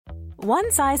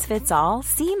One size fits all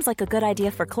seems like a good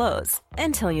idea for clothes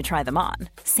until you try them on.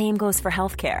 Same goes for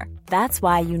healthcare. That's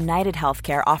why United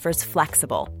Healthcare offers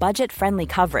flexible, budget-friendly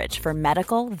coverage for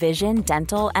medical, vision,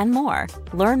 dental, and more.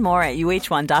 Learn more at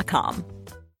uh1.com.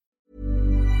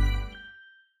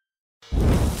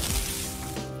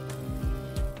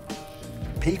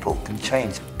 People can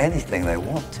change anything they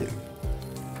want to.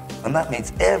 And that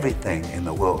means everything in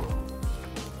the world.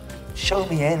 Show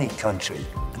me any country,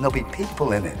 and there'll be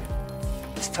people in it.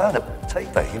 It's time to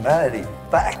take the humanity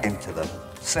back into the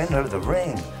center of the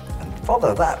ring and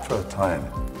follow that for a time.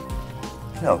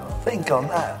 You know, think on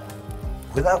that.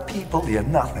 Without people, you're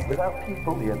nothing. Without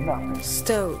people, you're nothing.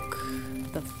 Stoke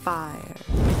the fire.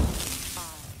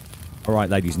 All right,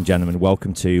 ladies and gentlemen,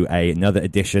 welcome to another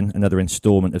edition, another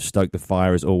installment of Stoke the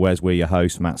Fire. As always, we're your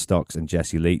hosts, Matt Stocks and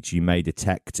Jesse Leach. You may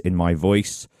detect in my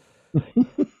voice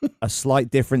a slight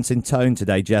difference in tone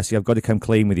today, Jesse. I've got to come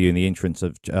clean with you in the entrance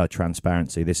of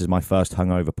transparency. This is my first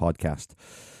hungover podcast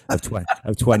of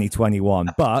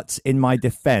 2021. But in my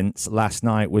defense, last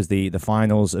night was the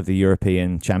finals of the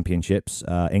European Championships.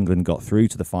 England got through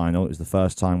to the final. It was the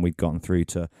first time we'd gotten through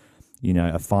to,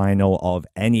 a final of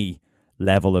any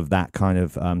level of that kind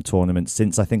of tournament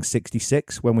since, I think,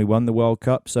 66 when we won the World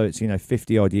Cup. So it's,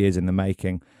 50 odd years in the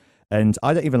making. And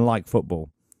I don't even like football.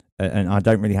 And I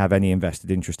don't really have any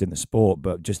invested interest in the sport,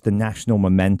 but just the national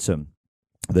momentum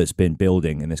that's been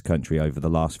building in this country over the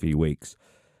last few weeks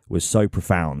was so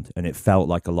profound, and it felt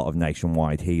like a lot of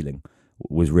nationwide healing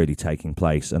was really taking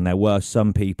place. And there were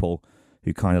some people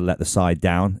who kind of let the side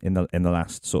down in the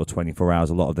last sort of 24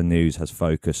 hours. A lot of the news has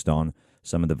focused on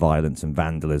some of the violence and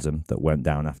vandalism that went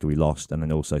down after we lost, and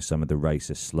then also some of the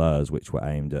racist slurs which were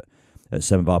aimed at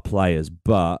some of our players.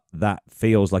 But that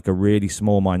feels like a really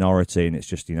small minority, and it's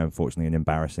just, unfortunately an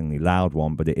embarrassingly loud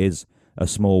one, but it is a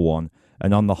small one.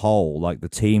 And on the whole, like, the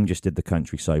team just did the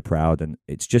country so proud, and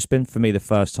it's just been, for me, the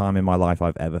first time in my life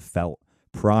I've ever felt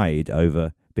pride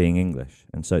over being English.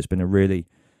 And so it's been a really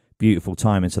beautiful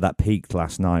time, and so that peaked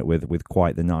last night with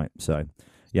Quite the Night. So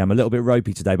yeah, I'm a little bit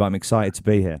ropey today, but I'm excited to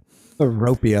be here.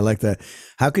 Ropey, I like that.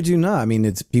 How could you not? I mean,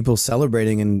 it's people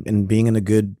celebrating and being in a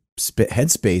good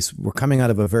headspace. We're coming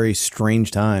out of a very strange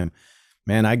time,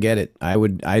 man. I get it.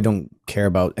 I don't care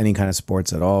about any kind of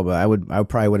sports at all, but I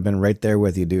probably would have been right there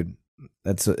with you, dude.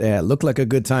 It looked like a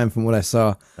good time from what I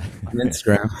saw on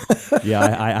Instagram. Yeah,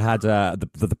 I had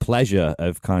the pleasure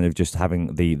of kind of just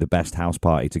having the best house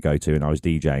party to go to, and I was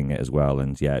DJing it as well.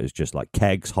 And yeah, it was just like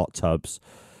kegs, hot tubs.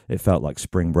 It felt like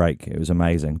spring break. It was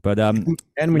amazing. But and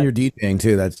when you're DJing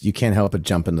too, you can't help but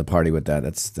jump in the party with that.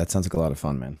 That sounds like a lot of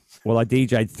fun, man. Well, I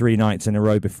DJ'd 3 nights in a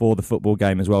row before the football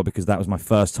game as well, because that was my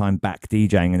first time back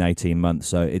DJing in 18 months.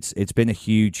 So it's been a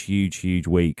huge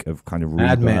week of kind of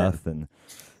rebirth and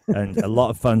a lot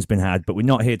of fun's been had. But we're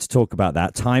not here to talk about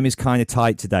that. Time is kind of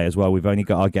tight today as well. We've only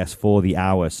got our guests for the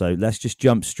hour, so let's just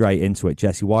jump straight into it.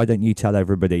 Jesse, why don't you tell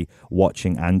everybody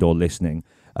watching and or listening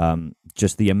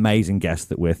just the amazing guest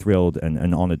that we're thrilled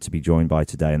and honored to be joined by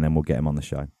today, and then we'll get him on the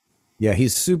show. Yeah,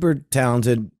 he's super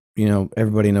talented.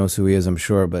 Everybody knows who he is, I'm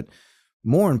sure. But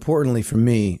more importantly for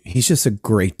me, he's just a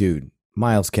great dude.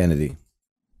 Myles Kennedy.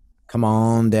 Come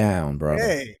on down, brother.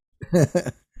 Hey.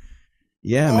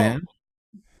 Yeah, man.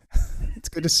 It's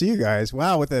good to see you guys.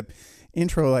 Wow, with an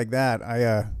intro like that,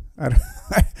 I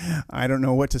don't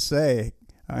know what to say.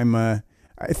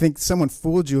 I think someone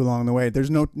fooled you along the way.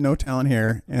 There's no talent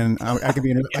here, and I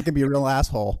could be a real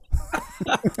asshole.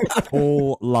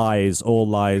 All lies.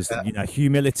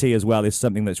 Humility as well is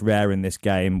something that's rare in this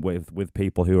game with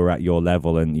people who are at your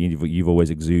level, and you've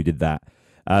always exuded that.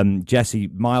 Jesse,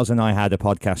 Myles and I had a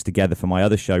podcast together for my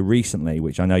other show recently,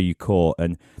 which I know you caught,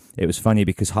 and it was funny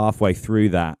because halfway through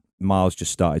that, Myles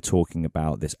just started talking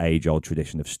about this age-old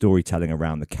tradition of storytelling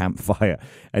around the campfire,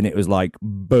 and it was like,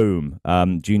 boom.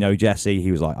 Do you know Jesse?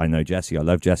 He was like, I know Jesse. I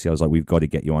love Jesse. I was like, we've got to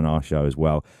get you on our show as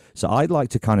well. So I'd like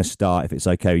to kind of start, if it's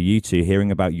okay with you two,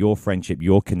 hearing about your friendship,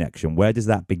 your connection. Where does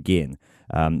that begin?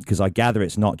 Because I gather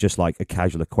it's not just like a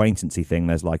casual acquaintancey thing.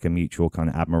 There's like a mutual kind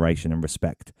of admiration and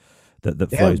respect that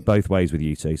flows both ways with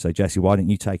you two. So Jesse, why don't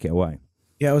you take it away?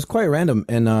 Yeah, it was quite random.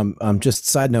 And just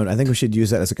side note, I think we should use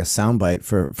that as like a soundbite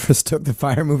for Stoke the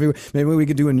Fire movie. Maybe we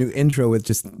could do a new intro with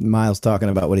just Myles talking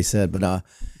about what he said. But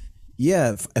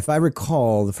yeah, if I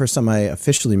recall, the first time I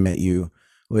officially met you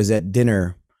was at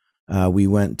dinner. We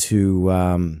went to,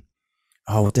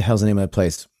 what the hell's the name of that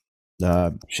place?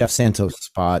 Chef Santos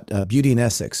spot, Beauty in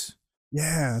Essex.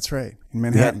 Yeah, that's right. In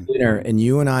Manhattan. We had dinner, and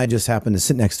you and I just happened to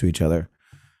sit next to each other.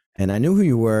 And I knew who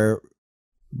you were,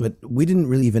 but we didn't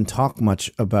really even talk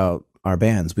much about our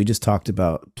bands. We just talked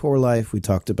about tour life. We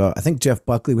talked about, I think Jeff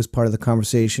Buckley was part of the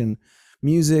conversation,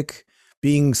 music,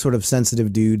 being sort of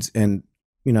sensitive dudes. And,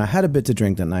 you know, I had a bit to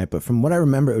drink that night, but from what I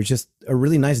remember, it was just a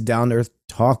really nice down to earth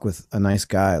talk with a nice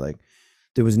guy. Like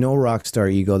there was no rock star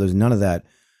ego. There's none of that.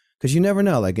 Cause you never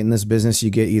know, like in this business,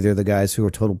 you get either the guys who are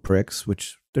total pricks,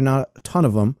 which they're not a ton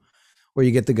of them, or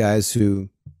you get the guys who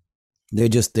they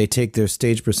take their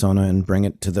stage persona and bring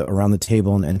it to around the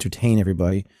table and entertain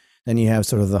everybody. Then you have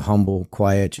sort of the humble,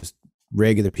 quiet, just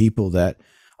regular people that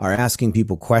are asking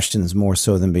people questions more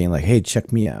so than being like, hey,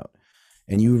 check me out.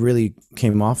 And you really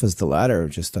came off as the latter,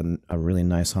 just a really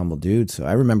nice, humble dude. So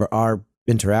I remember our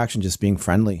interaction just being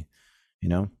friendly, you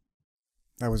know?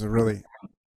 That was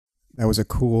a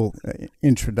cool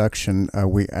introduction. I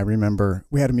remember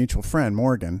we had a mutual friend,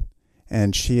 Morgan,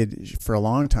 and she had for a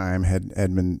long time had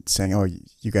been saying, "Oh,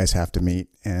 you guys have to meet."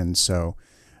 And so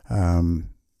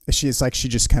she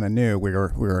just kind of knew we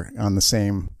were on the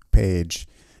same page,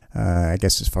 I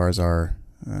guess, as far as our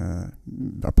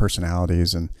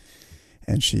personalities, and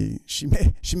she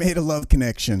made a love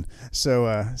connection.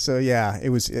 So yeah, it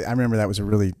was. I remember that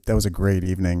was a great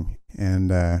evening, and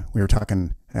we were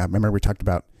talking. I remember we talked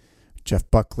about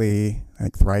Jeff Buckley. I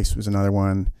think Thrice was another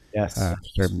one. Yes.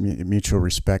 Mutual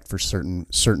respect for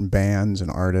certain bands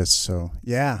and artists. So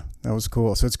yeah, that was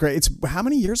cool. So it's great. It's how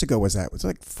many years ago was that? Was it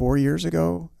like 4 years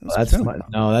ago? That's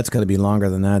got to be longer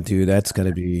than that, dude. That's got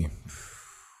to be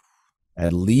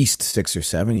at least 6 or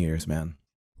 7 years, man.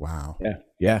 Wow.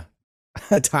 Yeah.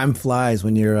 Time flies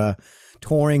when you're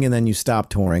touring, and then you stop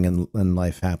touring, and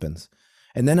life happens.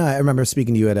 And then I remember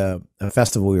speaking to you at a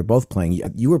festival we were both playing.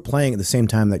 You were playing at the same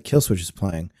time that Killswitch was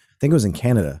playing. I think it was in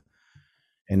Canada.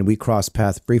 And we crossed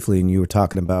paths briefly, and you were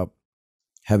talking about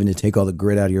having to take all the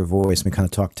grit out of your voice. And we kind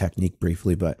of talked technique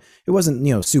briefly, but it wasn't,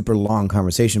 you know, super long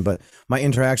conversation. But my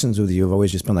interactions with you have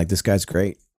always just been like, this guy's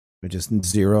great. But just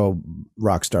zero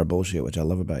rock star bullshit, which I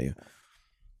love about you.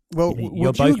 Well,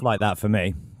 you're both like that for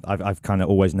me. I've kind of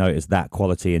always noticed that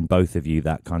quality in both of you,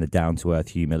 that kind of down to earth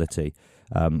humility.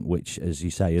 Which, as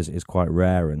you say, is quite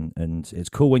rare, and it's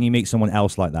cool when you meet someone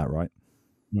else like that, right?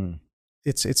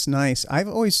 It's nice. I've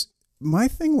always, my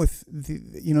thing with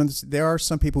there are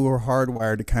some people who are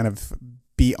hardwired to kind of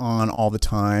be on all the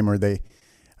time, or they,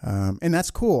 and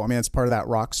that's cool. I mean, it's part of that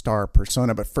rock star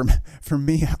persona. But for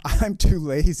me, I'm too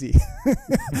lazy.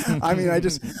 I mean,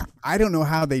 I don't know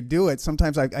how they do it.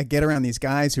 Sometimes I get around these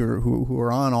guys who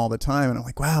are on all the time, and I'm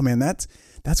like, wow, man,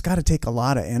 that's got to take a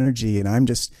lot of energy, and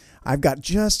I've got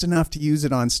just enough to use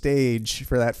it on stage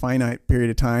for that finite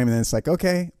period of time. And then it's like,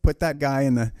 okay, put that guy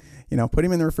put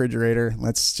him in the refrigerator.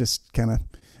 Let's just kind of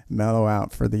mellow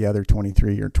out for the other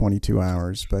 23 or 22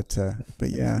 hours. But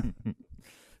yeah.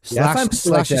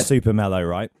 Slash is super mellow,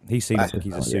 right? He seems like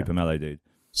he's a super mellow dude.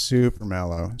 Super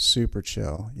mellow, super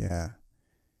chill. Yeah.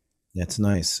 That's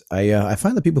nice. I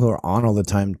find the people who are on all the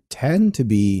time tend to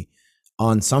be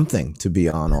on something to be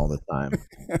on all the time,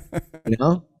 you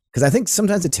know? Because I think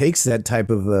sometimes it takes that type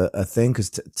of a thing, because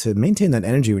to maintain that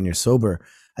energy when you're sober,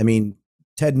 I mean,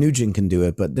 Ted Nugent can do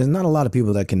it, but there's not a lot of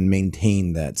people that can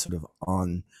maintain that sort of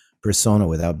on persona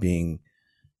without being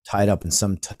tied up in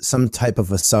some type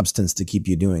of a substance to keep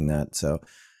you doing that. So,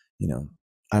 you know,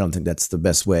 I don't think that's the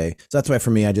best way. So that's why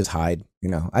for me, I just hide. You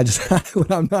know, I just when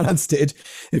I'm not on stage,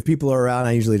 if people are around,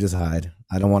 I usually just hide.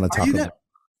 I don't want to talk about.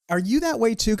 Are you that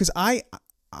way too? Because I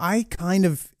kind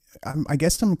of. I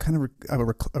guess I'm kind of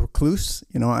a recluse.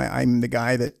 You know, I'm the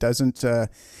guy that doesn't, and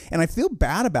I feel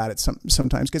bad about it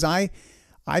sometimes, because I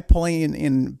play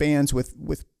in bands with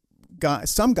guys,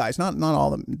 some guys, not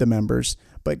all the members,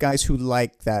 but guys who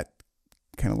like that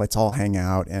kind of let's all hang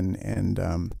out, and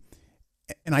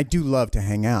I do love to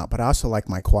hang out, but I also like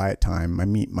my quiet time, my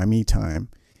me time,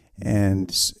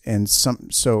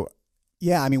 so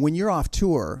yeah. I mean, when you're off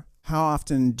tour, how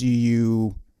often do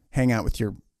you hang out with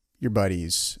your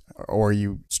buddies, or are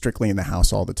you strictly in the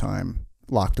house all the time,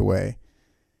 locked away?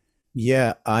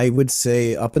 Yeah, I would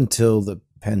say up until the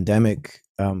pandemic,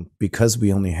 because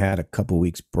we only had a couple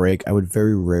weeks break, I would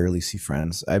very rarely see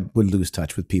friends. I would lose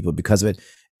touch with people because of it.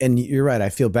 And you're right, I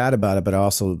feel bad about it, but I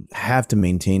also have to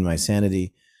maintain my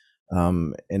sanity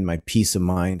and my peace of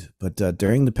mind. But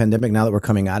during the pandemic, now that we're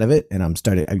coming out of it, and I'm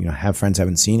starting, have friends I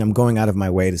haven't seen, I'm going out of my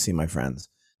way to see my friends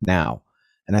now.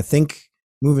 And I think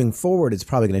moving forward, it's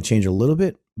probably going to change a little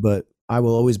bit, but I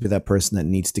will always be that person that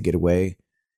needs to get away.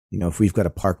 You know, if we've got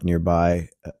a park nearby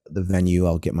the venue,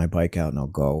 I'll get my bike out and I'll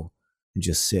go and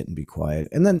just sit and be quiet.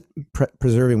 And then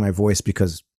preserving my voice,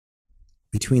 because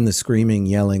between the screaming,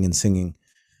 yelling, and singing,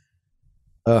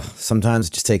 sometimes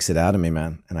it just takes it out of me,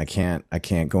 man. And I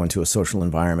can't go into a social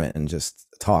environment and just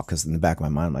talk, because in the back of my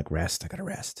mind, I'm like, rest. I got to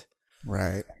rest.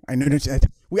 Right. I know.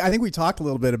 I think we talked a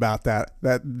little bit about that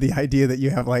the idea that you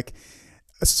have like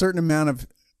a certain amount of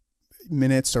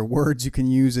minutes or words you can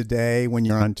use a day when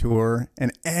you're on tour.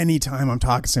 And anytime I'm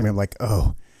talking to somebody, I'm like,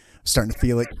 oh, I'm starting to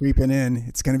feel it creeping in.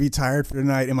 It's going to be tired for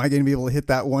tonight. Am I going to be able to hit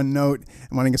that one note?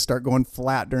 Am I going to start going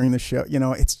flat during the show? You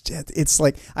know, it's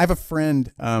like, I have a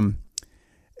friend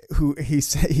who he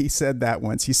said that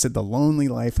once. He said the lonely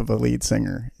life of a lead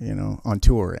singer, you know, on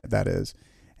tour, that is.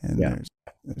 And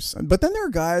but then there are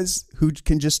guys who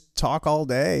can just talk all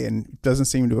day and it doesn't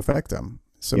seem to affect them.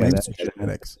 So maybe it's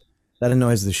genetics. That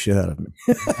annoys the shit out of me.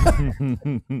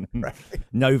 Right.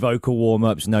 No vocal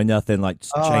warm-ups, no nothing, like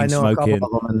chain smoking. A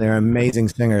couple of them, and they're amazing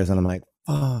singers, and I'm like,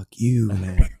 fuck you,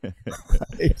 man.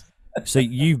 So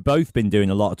you've both been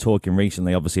doing a lot of talking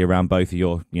recently, obviously around both of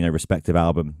your, you know, respective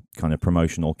album kind of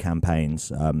promotional campaigns,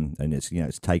 and it's, you know,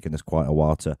 it's taken us quite a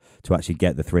while to actually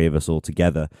get the three of us all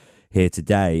together here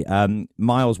today.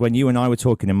 Miles, when you and I were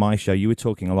talking in my show, you were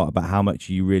talking a lot about how much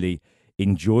you really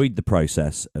enjoyed the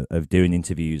process of doing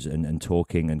interviews and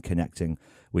talking and connecting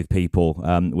with people,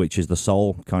 which is the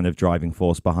sole kind of driving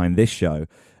force behind this show.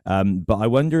 But I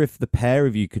wonder if the pair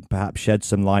of you could perhaps shed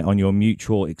some light on your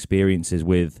mutual experiences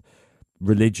with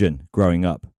religion growing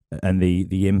up and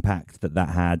the impact that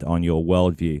had on your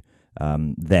worldview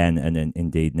then and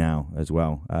indeed now as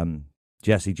well.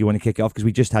 Jesse, do you want to kick it off? Because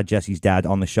we just had Jesse's dad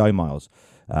on the show, Miles,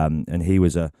 and he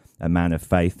was a man of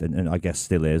faith and I guess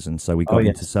still is. And so we got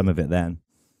into some of it then.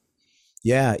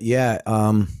 Yeah.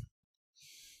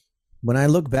 When I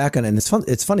look back on it, and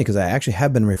it's funny because I actually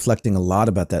have been reflecting a lot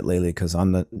about that lately, because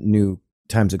on the new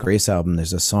Times of Grace album,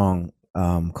 there's a song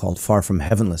called Far From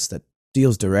Heavenless that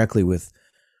deals directly with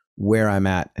where I'm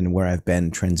at and where I've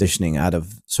been transitioning out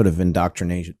of sort of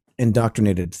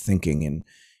indoctrinated thinking, and,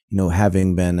 you know,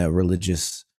 having been a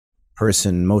religious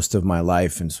person most of my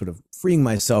life and sort of freeing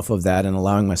myself of that and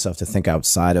allowing myself to think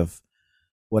outside of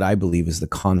what I believe is the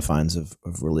confines of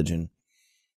religion.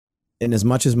 And as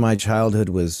much as my childhood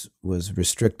was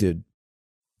restricted,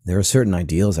 there are certain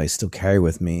ideals I still carry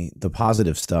with me, the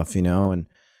positive stuff, you know,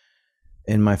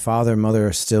 and my father and mother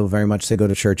are still very much, they go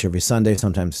to church every Sunday,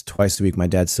 sometimes twice a week. My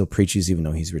dad still preaches, even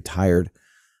though he's retired.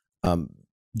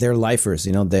 They're lifers,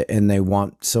 you know, and they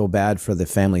want so bad for the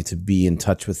family to be in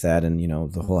touch with that and, you know,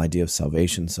 the whole idea of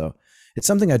salvation. So it's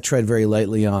something I tread very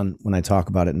lightly on when I talk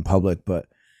about it in public, but,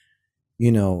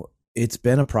 you know, it's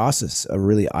been a process, a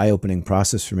really eye-opening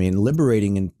process for me and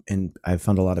liberating. And I've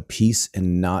found a lot of peace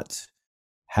in not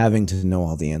having to know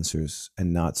all the answers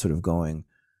and not sort of going,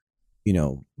 you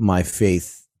know, my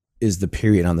faith is the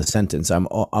period on the sentence. I'm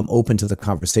open to the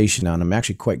conversation now, and I'm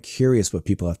actually quite curious what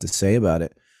people have to say about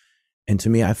it. And to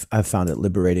me, I've found it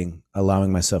liberating,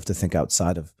 allowing myself to think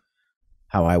outside of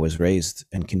how I was raised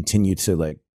and continue to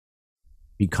like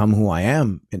become who I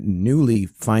am, and newly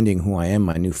finding who I am,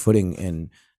 my new footing in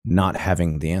not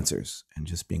having the answers and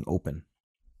just being open.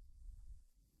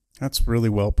 That's really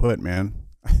well put, man.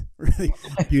 Really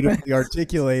beautifully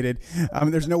articulated.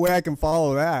 There's no way I can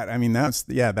follow that. I mean, it's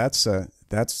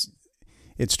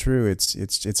true.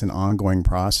 It's an ongoing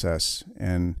process.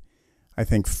 And I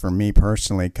think for me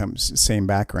personally, it comes same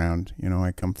background. You know,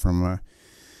 I come from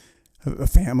a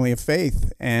family of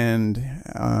faith, and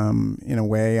in a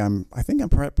way, I think I'm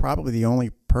probably the only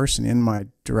person in my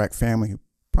direct family who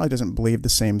probably doesn't believe the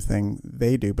same thing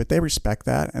they do, but they respect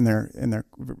that, and they're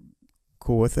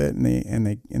cool with it, and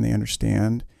they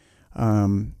understand.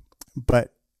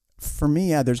 But for me,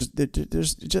 yeah, there's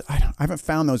just I haven't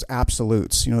found those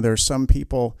absolutes. You know, there are some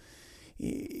people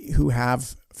who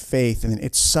have faith, and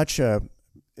it's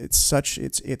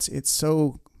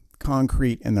so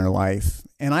concrete in their life,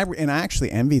 and I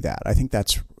actually envy that. I think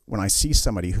that's when I see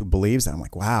somebody who believes that, I'm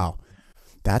like, wow,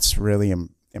 that's really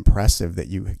impressive that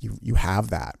you have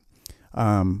that.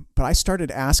 But I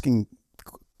started asking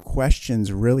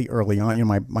questions really early on. You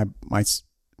know,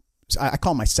 I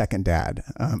call my second dad,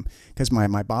 because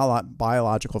my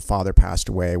biological father passed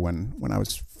away when I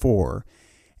was 4.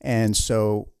 And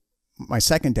so my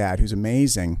second dad, who's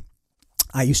amazing,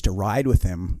 I used to ride with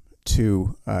him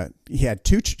to, he had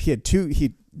two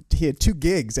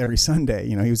gigs every Sunday.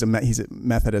 You know, he's a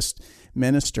Methodist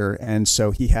minister. And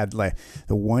so he had like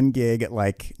the one gig at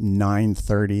like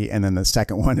 9:30 and then the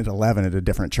second one at 11 at a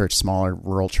different church, smaller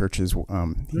rural churches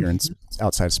here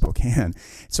outside of Spokane.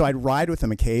 So I'd ride with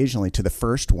him occasionally to the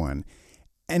first one,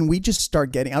 and we just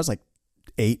start getting, I was like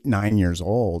 8, 9 years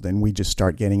old, and we just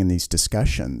start getting in these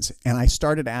discussions. And I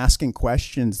started asking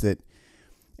questions that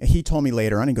he told me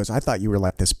later on. He goes, I thought you were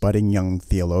like this budding young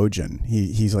theologian.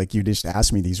 He's like, you just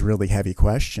asked me these really heavy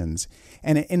questions.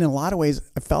 And in a lot of ways,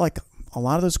 I felt like a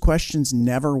lot of those questions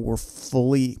never were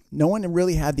fully, no one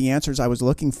really had the answers I was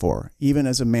looking for. Even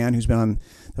as a man who's been on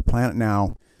the planet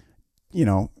now, you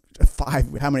know,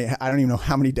 how many, I don't even know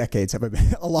how many decades have I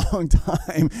been, a long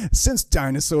time since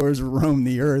dinosaurs roamed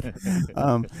the earth.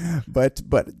 But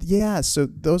yeah, so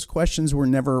those questions were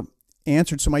never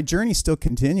answered. So my journey's still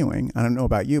continuing. I don't know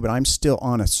about you, but I'm still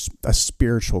on a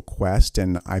spiritual quest.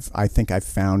 And I think I've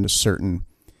found a certain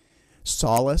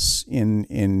solace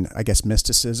in I guess,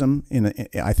 mysticism.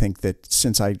 I think that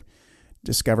since I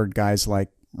discovered guys like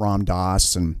Ram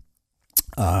Dass and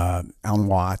Alan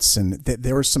Watts, and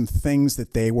there were some things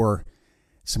that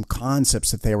some concepts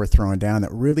that they were throwing down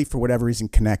that really, for whatever reason,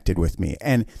 connected with me.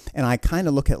 And I kind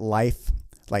of look at life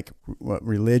like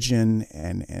religion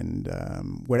and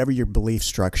whatever your belief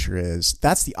structure is.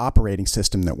 That's the operating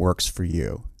system that works for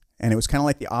you. And it was kind of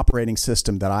like the operating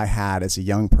system that I had as a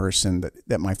young person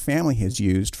that my family has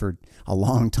used for a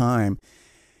long time.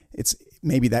 It's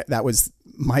maybe that was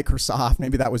Microsoft.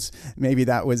 Maybe that was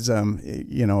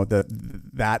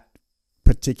that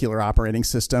particular operating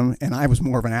system. And I was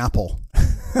more of an Apple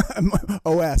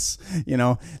OS,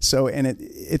 So, and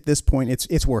at this point,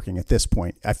 it's working. At this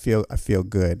point, I feel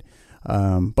good.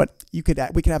 But we could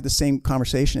have the same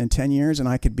conversation in 10 years, and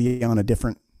I could be on a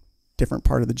different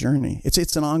part of the journey.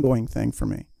 It's an ongoing thing for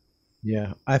me.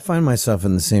 Yeah, I find myself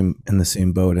in the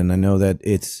same boat, and I know that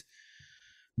it's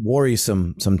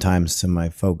worrisome sometimes to my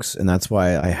folks, and that's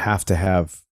why I have to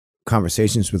have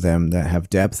conversations with them that have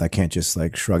depth. I can't just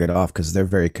like shrug it off because they're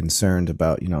very concerned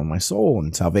about my soul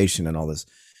and salvation and all this,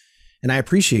 and I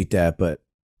appreciate that. But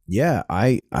yeah,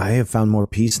 I have found more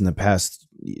peace in the past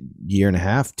year and a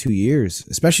half, 2 years,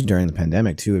 especially during the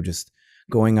pandemic too, of just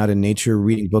going out in nature,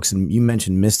 reading books. And you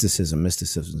mentioned mysticism.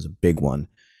 Mysticism is a big one.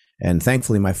 And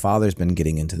thankfully, my father's been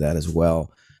getting into that as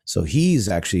well. So he's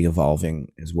actually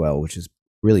evolving as well, which is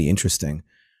really interesting.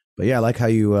 But yeah, I like how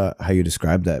you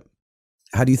described that.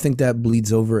 How do you think that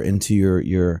bleeds over into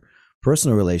your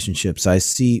personal relationships? I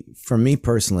see, for me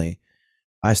personally,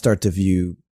 I start to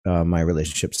view my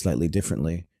relationships slightly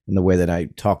differently in the way that I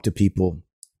talk to people.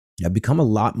 I've become a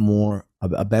lot more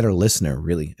a better listener,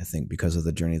 really, I think, because of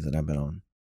the journey that I've been on.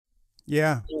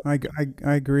 Yeah, I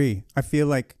agree. I feel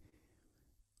like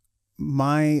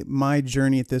my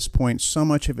journey at this point, so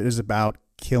much of it is about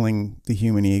killing the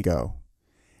human ego.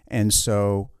 And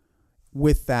so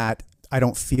with that, I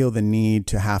don't feel the need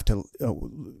to have to,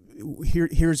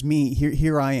 here's me,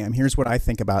 here I am, here's what I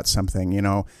think about something,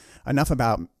 enough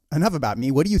about me.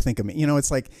 What do you think of me?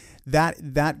 It's like that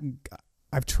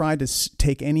I've tried to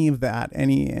take any of that,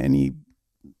 any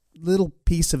little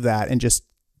piece of that, and just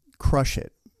crush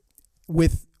it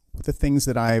with the things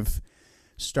that I've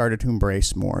started to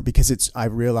embrace more, because I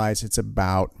realize it's at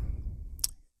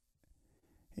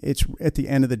the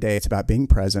end of the day, it's about being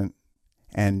present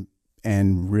and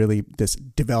really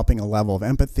just developing a level of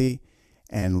empathy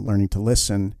and learning to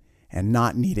listen and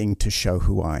not needing to show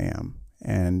who I am,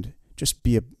 and just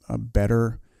be a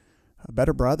better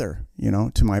brother,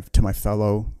 to my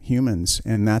fellow humans.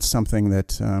 And that's something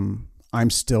that I'm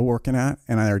still working at.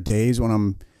 And there are days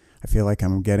when I feel like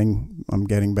I'm getting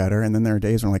better, and then there are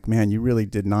days when I'm like, man, you really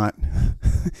did not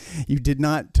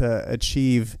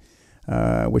achieve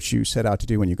what you set out to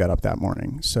do when you got up that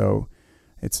morning. So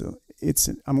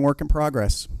I'm a work in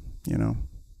progress,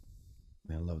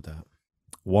 I love that.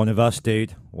 One of us,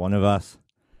 dude. One of us.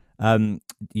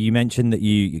 You mentioned that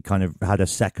you kind of had a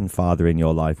second father in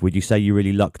your life. Would you say you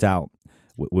really lucked out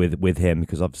with him?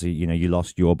 Because obviously, you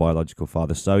lost your biological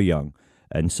father so young,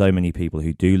 and so many people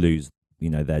who do lose,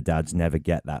 their dads never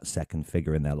get that second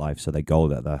figure in their life. So they go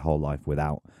their whole life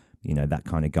without, that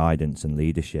kind of guidance and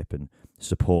leadership and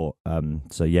support.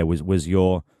 So yeah, was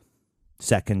your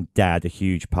second dad a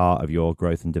huge part of your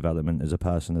growth and development as a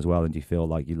person as well? And do you feel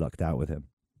like you lucked out with him?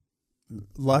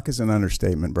 Luck is an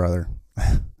understatement, brother.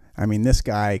 I mean, this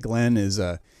guy, Glenn, is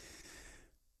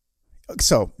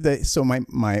so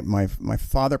my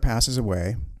father passes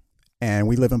away, and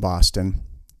we live in Boston.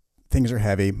 Things are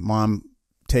heavy. Mom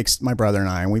takes my brother and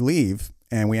I, and we leave,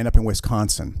 and we end up in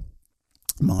Wisconsin.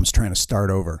 Mom's trying to start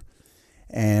over,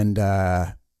 and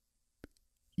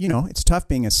it's tough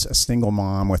being a single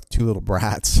mom with two little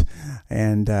brats.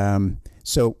 And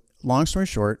so, long story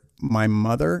short, my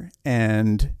mother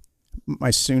and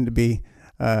my soon-to-be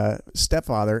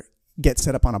stepfather get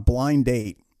set up on a blind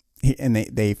date, and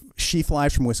she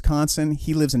flies from Wisconsin.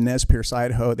 He lives in Nez Perce,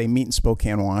 Idaho. They meet in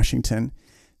Spokane, Washington.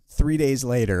 3 days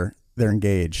later, they're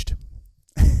engaged.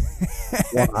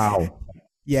 Wow.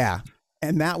 Yeah,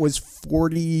 and that was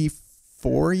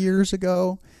 44 years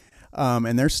ago,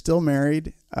 and they're still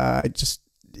married. They're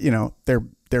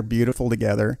beautiful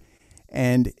together,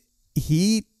 and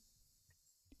he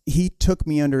took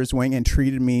me under his wing and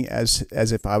treated me as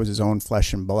if I was his own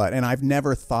flesh and blood. And I've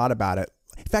never thought about it.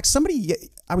 In fact,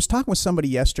 I was talking with somebody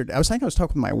yesterday. I was talking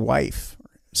with my wife.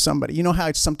 Somebody, you know how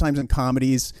it's sometimes in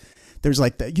comedies, there's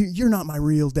like that. You're not my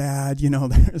real dad.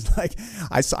 There's like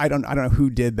I don't know who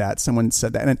did that. Someone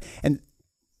said that, and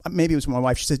maybe it was my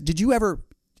wife. She said, "Did you ever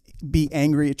be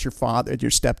angry at your father, at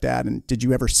your stepdad, and did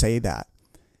you ever say that?"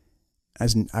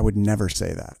 I would never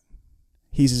say that.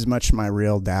 He's as much my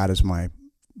real dad as my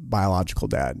biological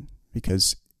dad,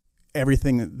 because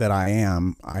everything that I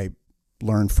am, I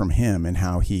learned from him, and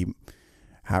how he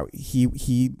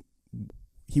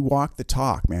walked the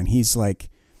talk, man. He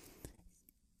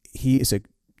is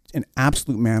an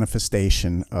absolute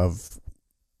manifestation of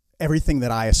everything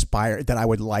that I aspire, that I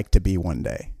would like to be one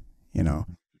day,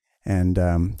 And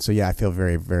so yeah, I feel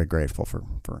very, very grateful for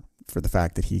the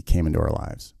fact that he came into our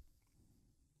lives.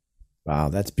 Wow,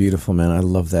 that's beautiful, man. I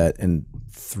love that. In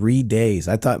 3 days,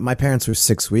 I thought my parents were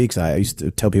 6 weeks. I used to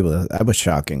tell people that was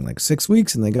shocking, like 6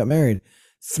 weeks and they got married.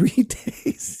 3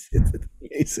 days. It's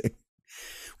amazing.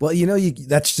 Well,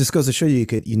 that just goes to show you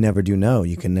never do know.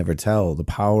 You can never tell the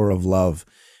power of love,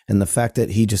 and the fact that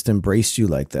he just embraced you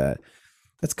like that.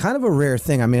 That's kind of a rare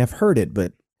thing. I mean, I've heard it,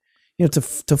 but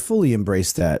to fully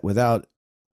embrace that without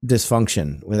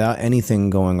dysfunction, without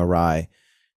anything going awry,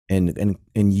 and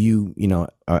you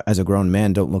as a grown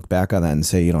man, don't look back on that and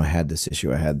say, I had this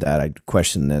issue, I had that, I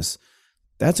questioned this.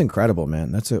 That's incredible,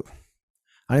 man. I don't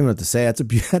even know what to say.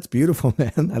 That's beautiful,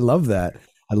 man. I love that.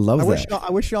 I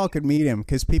wish y'all could meet him,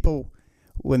 because people,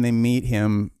 when they meet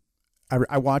him,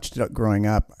 I watched it growing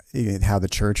up, how the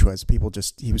church was. People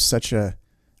he was such a,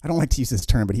 I don't like to use this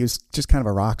term, but he was just kind of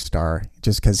a rock star,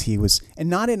 just because he was, and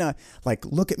not in a, like,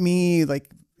 look at me, like,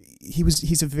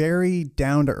 he's a very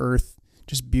down to earth,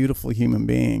 just beautiful human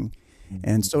being.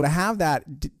 And so to have that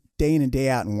day in and day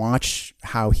out and watch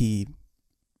how he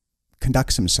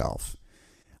conducts himself,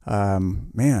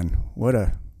 man, what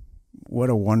a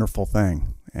wonderful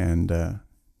thing. And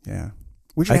yeah,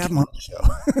 we should have him on the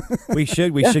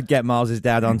show. We should get Miles's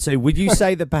dad on too. Would you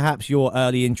say that perhaps your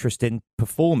early interest in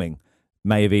performing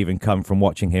may have even come from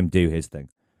watching him do his thing?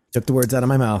 Took the words out of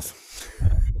my mouth.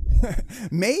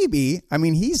 Maybe. I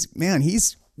mean, he's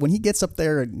when he gets up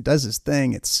there and does his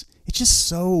thing, it's just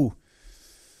so,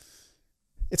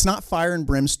 it's not fire and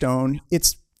brimstone.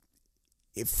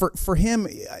 For him,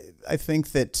 I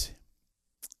think that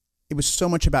it was so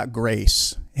much about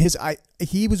grace.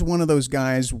 He was one of those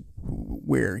guys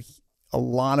where a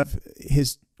lot of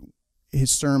his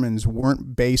sermons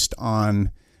weren't based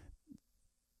on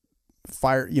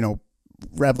fire,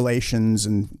 revelations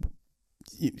and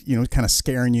kind of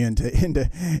scaring you into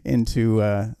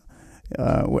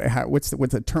what's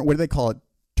the term? What do they call it?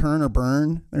 Turn or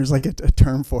burn? There's like a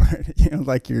term for it,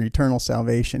 like your eternal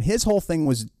salvation. His whole thing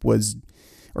was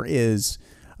or is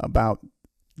about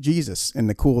Jesus and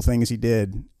the cool things he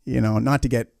did, not to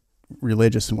get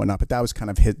religious and whatnot, but that was kind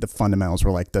of the fundamentals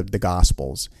were like the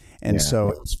Gospels. And so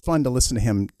it was fun to listen to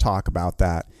him talk about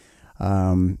that.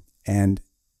 And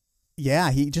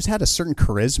yeah, he just had a certain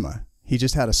charisma. He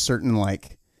just had a certain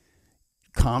like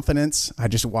confidence. I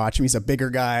just watch him. He's a bigger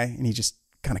guy and he just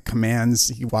kind of commands.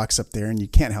 He walks up there and you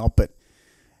can't help but,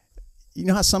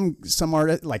 how some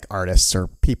artists or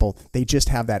people, they just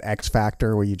have that X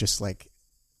factor where you just like,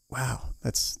 wow,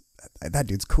 that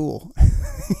dude's cool.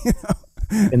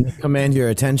 And they command your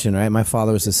attention, right? My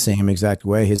father was the same exact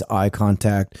way. His eye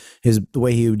contact, the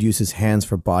way he would use his hands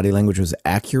for body language was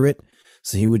accurate.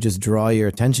 So he would just draw your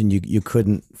attention. You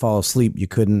couldn't fall asleep. You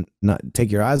couldn't not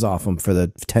take your eyes off him for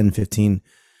the 10, 15,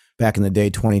 back in the day,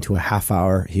 20 to a half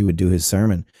hour, he would do his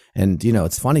sermon. And,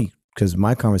 it's funny because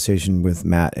my conversation with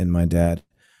Matt and my dad,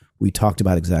 we talked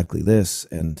about exactly this.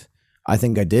 And I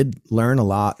think I did learn a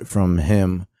lot from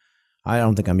him. I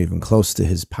don't think I'm even close to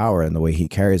his power and the way he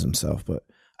carries himself, but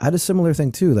I had a similar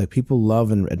thing too. Like people love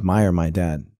and admire my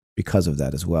dad because of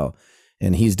that as well.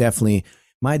 And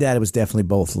my dad was definitely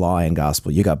both law and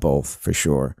gospel. You got both for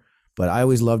sure. But I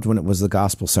always loved when it was the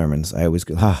gospel sermons. I always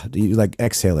go, do you like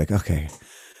exhale? Like, okay,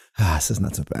 this is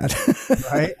not so bad.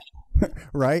 Right.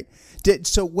 Right.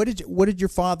 So what did your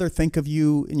father think of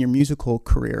you in your musical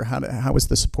career? How was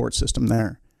the support system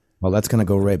there? Well, that's going to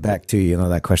go right back to you.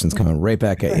 That question's coming right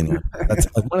back at you. That's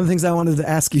like one of the things I wanted to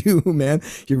ask you, man.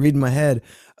 You're reading my head.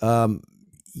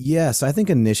 Yes, I think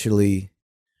initially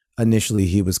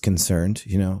he was concerned.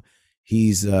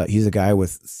 He's a guy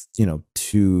with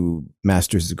 2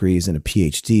 master's degrees and a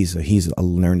PhD, so he's a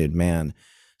learned man.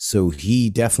 So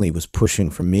he definitely was pushing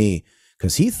for me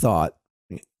because he thought,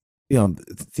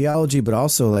 theology, but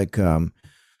also like.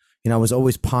 I was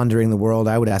always pondering the world.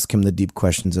 I would ask him the deep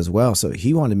questions as well. So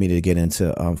he wanted me to get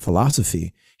into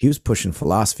philosophy. He was pushing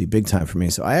philosophy big time for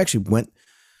me. So I actually went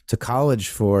to college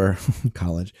for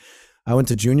college. I went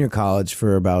to junior college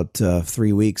for about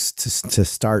 3 weeks to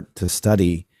start to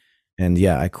study. And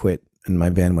yeah, I quit and my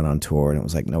band went on tour and it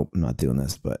was like, nope, I'm not doing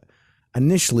this. But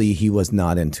initially he was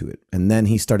not into it. And then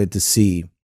he started to see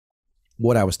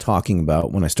what I was talking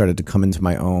about when I started to come into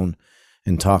my own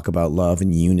and talk about love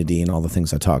and unity and all the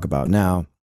things I talk about now.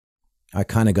 I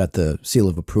kind of got the seal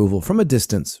of approval from a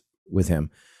distance with him.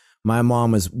 My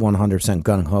mom was 100%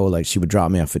 gung-ho. Like, she would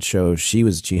drop me off at shows. She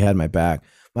had my back.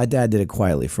 My dad did it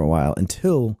quietly for a while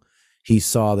until he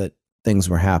saw that things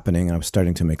were happening and I was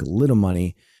starting to make a little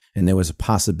money and there was a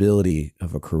possibility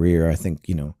of a career. I think,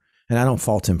 and I don't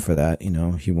fault him for that.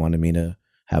 He wanted me to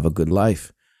have a good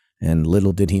life, and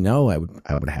little did he know I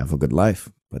would have a good life.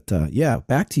 But yeah,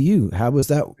 back to you. How was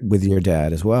that with your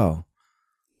dad as well?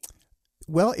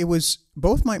 Well, it was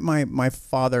both my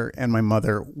father and my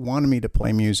mother wanted me to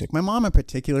play music. My mom in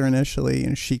particular initially,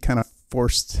 and she kind of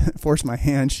forced my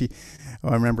hand.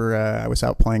 I remember I was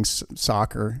out playing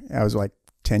soccer. I was like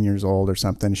 10 years old or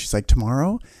something. She's like,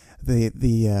 tomorrow,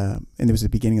 and it was the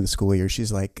beginning of the school year.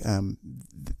 She's like,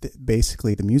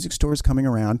 basically the music store is coming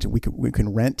around. We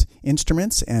can rent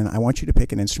instruments, and I want you to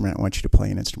pick an instrument. I want you to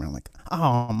play an instrument. I'm like,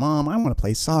 oh, Mom, I want to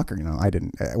play soccer.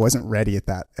 I wasn't ready at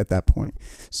that point.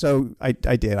 So I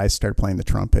did. I started playing the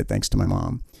trumpet thanks to my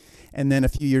mom. And then a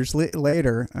few years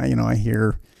later, I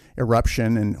hear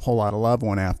Eruption and Whole Lotta Love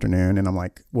one afternoon, and I'm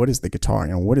like, what is the guitar?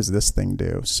 What does this thing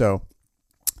do? So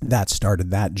that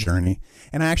started that journey.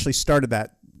 And I actually started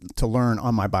that to learn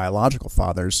on my biological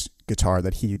father's guitar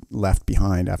that he left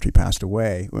behind after he passed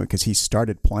away, because he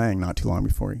started playing not too long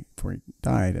before he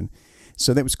died. And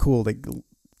so that was cool to,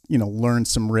 learn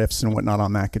some riffs and whatnot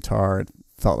on that guitar. It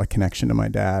felt like connection to my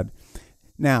dad.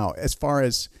 Now, as far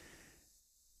as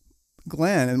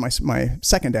Glenn and my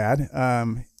second dad,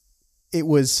 it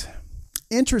was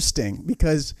interesting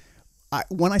because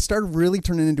when I started really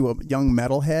turning into a young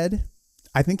metalhead,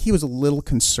 I think he was a little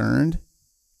concerned,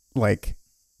 like,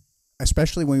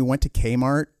 especially when we went to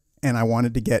Kmart and I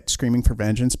wanted to get Screaming for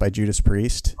Vengeance by Judas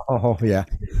Priest. Oh, yeah.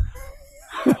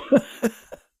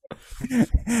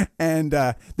 And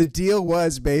the deal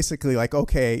was basically like,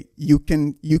 okay, you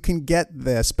can get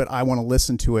this, but I want to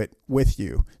listen to it with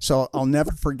you. So I'll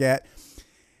never forget.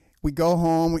 We go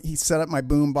home. He set up my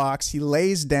boom box. He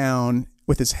lays down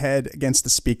with his head against the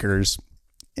speakers.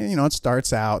 And, it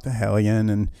starts out the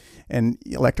Hellion and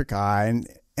Electric Eye,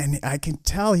 and I can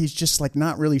tell he's just like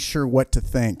not really sure what to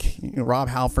think. Rob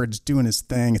Halford's doing his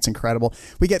thing. It's incredible.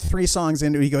 We get 3 songs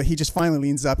into it. He just finally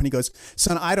leans up and he goes,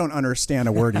 son, I don't understand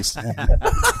a word he's saying.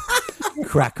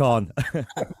 Crack on.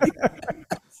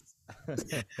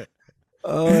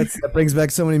 Oh, that brings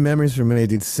back so many memories for me,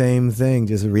 dude. Same thing,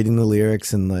 just reading the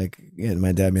lyrics and my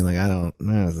dad being like, I don't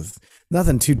know,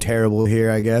 nothing too terrible here,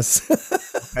 I guess.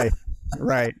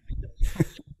 Right.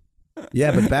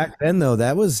 Yeah, but back then though,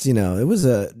 that was, it was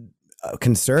a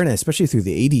concern, especially through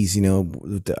the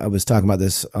 80s. I was talking about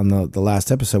this on the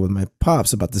last episode with my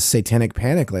pops about the satanic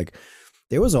panic. Like,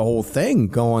 there was a whole thing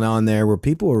going on there where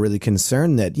people were really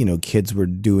concerned that, kids were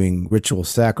doing ritual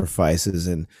sacrifices.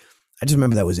 And I just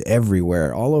remember that was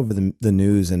everywhere, all over the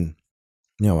news. And,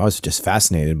 I was just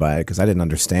fascinated by it because I didn't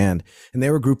understand. And they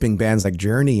were grouping bands like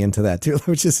Journey into that too,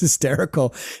 which is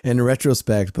hysterical in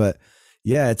retrospect. But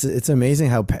yeah, it's amazing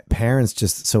how parents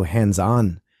just so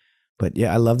hands-on. But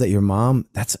yeah, I love that your mom,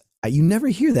 you never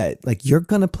hear that. Like, you're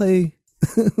going to play,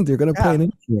 they're going to play an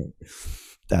instrument.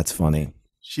 That's funny.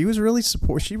 She was really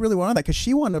she really wanted that because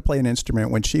she wanted to play an instrument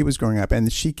when she was growing up.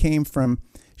 And she came from,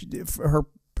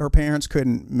 her parents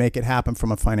couldn't make it happen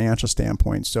from a financial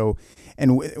standpoint. So,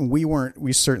 and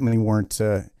we certainly weren't,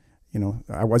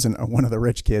 I wasn't one of the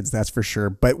rich kids, that's for sure.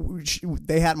 But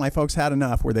my folks had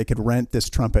enough where they could rent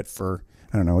this trumpet for,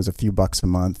 I don't know, it was a few bucks a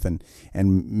month and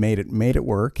made it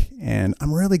work. And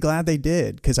I'm really glad they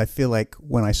did, because I feel like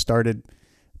when I started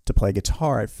to play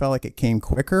guitar, I felt like it came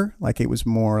quicker. Like, it was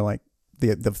more like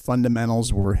the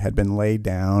fundamentals had been laid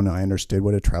down. I understood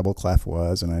what a treble clef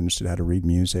was, and I understood how to read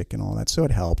music and all that. So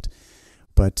it helped.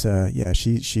 But yeah,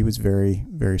 she was very,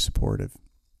 very supportive.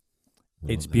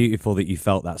 It's beautiful that you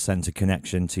felt that sense of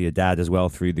connection to your dad as well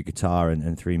through the guitar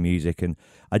and through music. And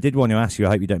I did want to ask you, I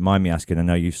hope you don't mind me asking, I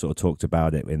know you've sort of talked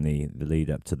about it in the lead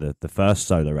up to the first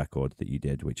solo record that you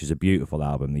did, which is a beautiful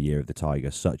album, The Year of the Tiger,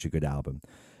 such a good album.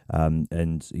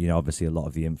 And, obviously a lot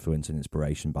of the influence and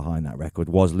inspiration behind that record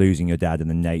was losing your dad and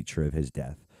the nature of his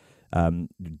death.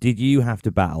 Did you have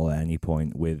to battle at any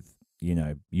point with,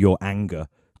 your anger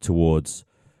towards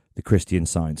the Christian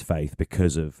Science faith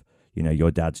because of,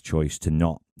 your dad's choice to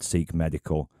not seek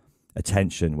medical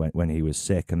attention when he was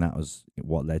sick, and that was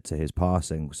what led to his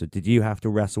passing? So did you have to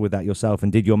wrestle with that yourself?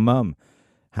 And did your mum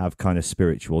have kind of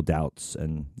spiritual doubts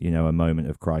and, you know, a moment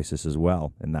of crisis as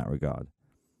well in that regard?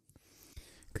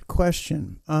 Good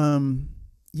question.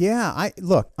 Yeah,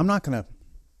 I'm not going to,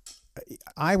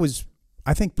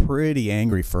 I think pretty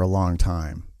angry for a long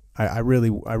time. I really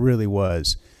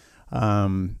was.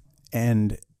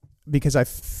 And because I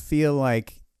feel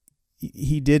like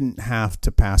he didn't have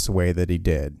to pass away that he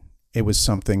did. It was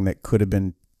something that could have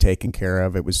been taken care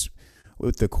of. It was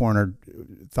what the coroner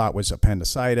thought was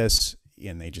appendicitis,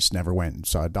 and they just never went and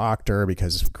saw a doctor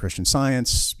because of Christian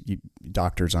Science.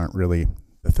 Doctors aren't really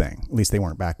the thing. At least they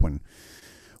weren't back when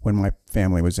my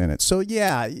family was in it. So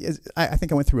yeah, I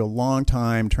think I went through a long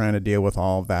time trying to deal with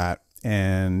all of that.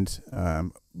 And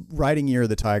writing Year of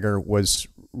the Tiger was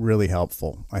really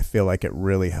helpful. I feel like it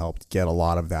really helped get a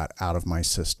lot of that out of my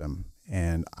system.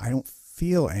 And I don't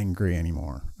feel angry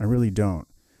anymore. I really don't.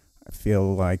 I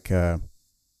feel like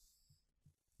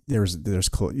there's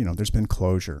been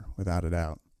closure without a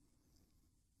doubt.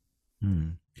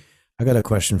 I got a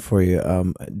question for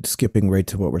you. Skipping right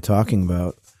to what we're talking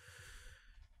about.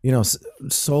 You know,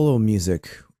 solo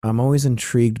music. I'm always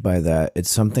intrigued by that. It's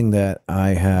something that I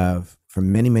have for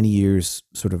many, many years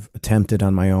sort of attempted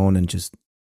on my own and just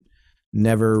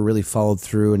never really followed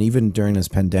through. And even during this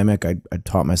pandemic, I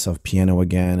taught myself piano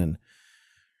again and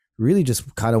really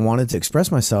just kind of wanted to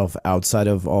express myself outside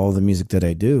of all the music that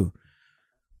I do.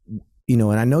 You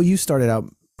know, and I know you started out,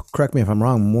 correct me if I'm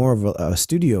wrong, more of a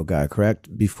studio guy,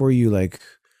 correct? Before you like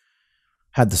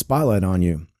had the spotlight on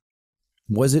you.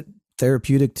 Was it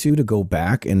therapeutic too to go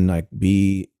back and like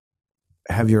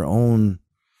have your own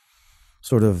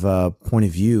sort of point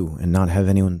of view and not have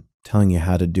anyone telling you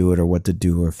how to do it or what to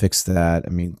do or fix that? I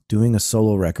mean, doing a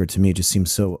solo record to me just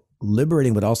seems so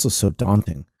liberating, but also so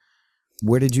daunting.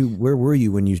 Where were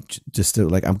you when you just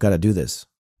like, I've got to do this?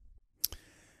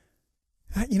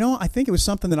 You know, I think it was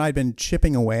something that I'd been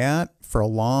chipping away at for a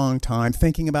long time,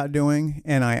 thinking about doing.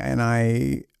 And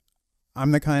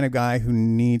I'm the kind of guy who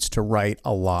needs to write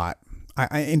a lot.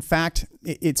 In fact,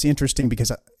 it's interesting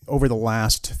because over the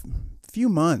last few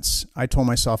months, I told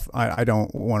myself I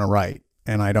don't want to write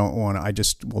and I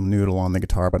just will noodle on the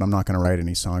guitar, but I'm not going to write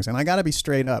any songs. And I got to be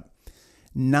straight up,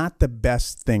 not the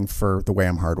best thing for the way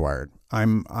I'm hardwired.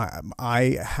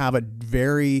 I have a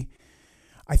very,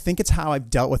 I think it's how I've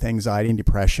dealt with anxiety and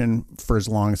depression for as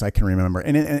long as I can remember.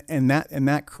 And that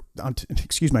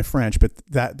excuse my French, but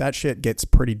that shit gets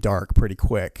pretty dark pretty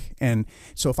quick. And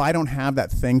so if I don't have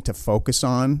that thing to focus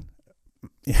on,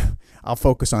 yeah, I'll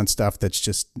focus on stuff that's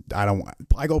just,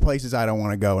 I go places I don't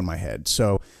want to go in my head.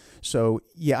 So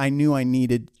yeah, I knew I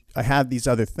had these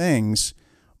other things,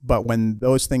 but when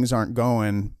those things aren't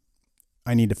going,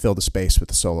 I need to fill the space with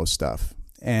the solo stuff.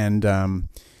 And,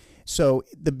 so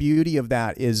the beauty of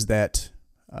that is that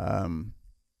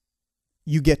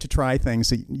you get to try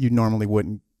things that you normally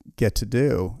wouldn't get to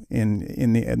do in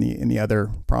the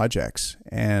other projects,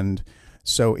 and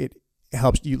so it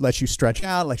helps you, lets you stretch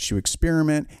out, lets you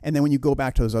experiment, and then when you go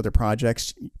back to those other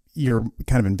projects, you're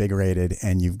kind of invigorated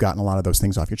and you've gotten a lot of those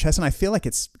things off your chest. And I feel like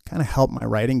it's kind of helped my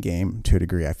writing game to a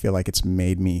degree. I feel like it's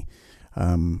made me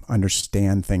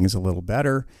understand things a little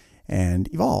better and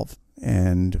evolve.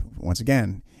 And once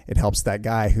again, it helps that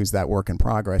guy who's that work in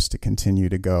progress to continue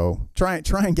to go try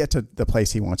and get to the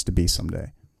place he wants to be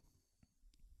someday.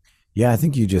 Yeah, I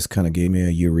think you just kind of gave me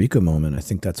a eureka moment. I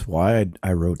think that's why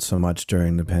I wrote so much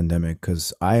during the pandemic,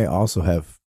 because I also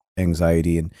have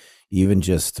anxiety. And even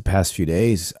just the past few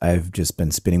days, I've just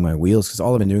been spinning my wheels because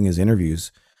all I've been doing is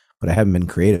interviews, but I haven't been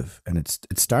creative. And it's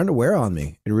starting to wear on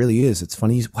me. It really is. It's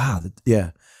funny. Wow.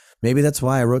 Yeah. Maybe that's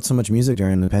why I wrote so much music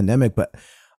during the pandemic. But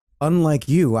unlike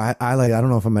you, I don't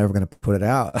know if I'm ever going to put it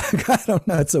out. I don't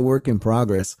know. It's a work in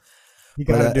progress. You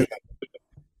got to do it.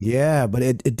 Yeah, but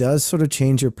it does sort of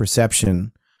change your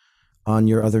perception on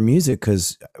your other music,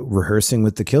 because rehearsing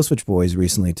with the Killswitch Boys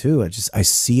recently too, I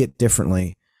see it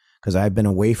differently because I've been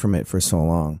away from it for so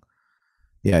long.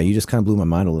 Yeah, you just kind of blew my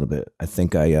mind a little bit. I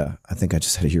think I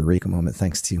just had a eureka moment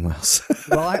thanks to you, Miles.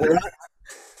 Well,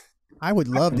 I would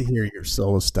love to hear your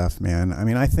solo stuff, man. I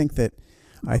mean, and I think the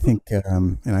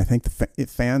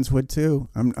fans would too.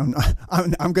 I'm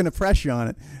going to press you on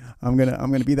it. I'm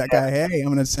going to be that guy. Hey,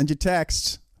 I'm going to send you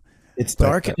texts. It's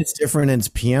dark and it's different and it's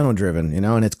piano driven,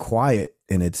 and it's quiet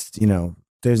and it's,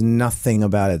 there's nothing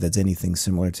about it that's anything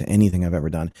similar to anything I've ever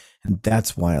done. And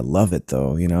that's why I love it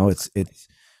though. It's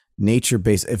nature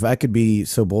based. If I could be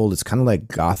so bold, it's kind of like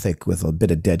gothic with a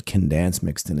bit of Dead Can Dance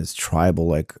mixed in. It's tribal.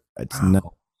 Like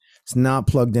it's not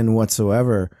plugged in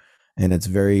whatsoever. And it's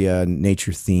very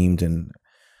nature themed. And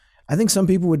I think some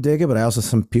people would dig it, but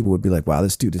some people would be like, wow,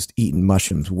 this dude is eating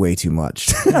mushrooms way too much.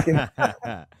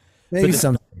 Maybe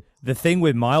some. The thing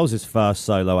with Miles' first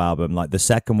solo album, like the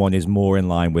second one is more in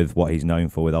line with what he's known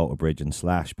for with Alter Bridge and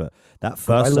Slash, but that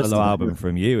first solo album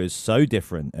from you is so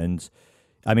different. And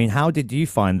I mean, how did you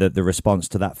find the response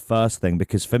to that first thing?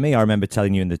 Because for me, I remember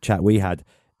telling you in the chat we had,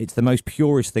 it's the most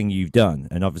purest thing you've done.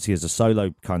 And obviously as a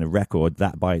solo kind of record,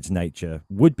 that by its nature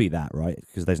would be that, right?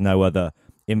 Because there's no other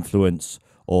influence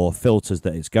or filters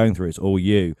that it's going through. It's all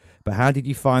you. But how did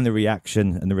you find the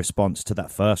reaction and the response to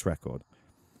that first record?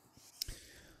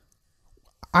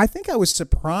 I think I was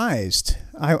surprised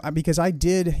because I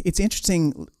did. It's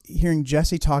interesting hearing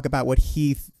Jesse talk about what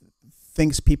he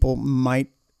thinks people might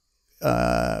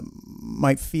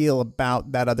feel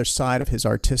about that other side of his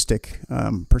artistic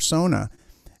persona.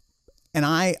 And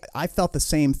I felt the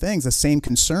same things, the same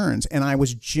concerns. And I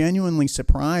was genuinely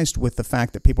surprised with the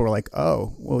fact that people were like,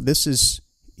 oh, well, this is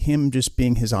him just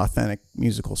being his authentic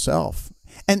musical self.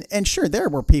 And sure, there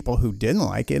were people who didn't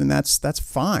like it, and that's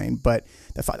fine. But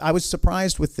I was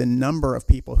surprised with the number of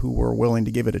people who were willing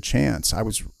to give it a chance. I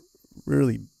was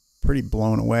really pretty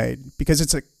blown away because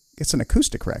it's an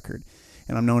acoustic record,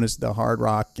 and I'm known as the hard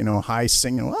rock, high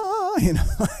singing,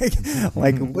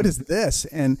 like what is this?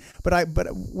 But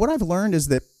what I've learned is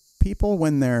that people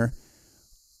when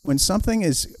something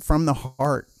is from the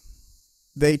heart,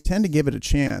 they tend to give it a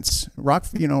chance. Rock,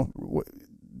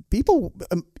 people,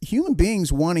 human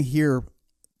beings want to hear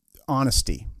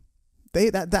honesty. They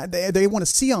want to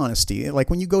see honesty. Like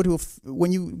when you go to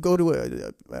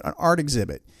an art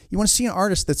exhibit, you want to see an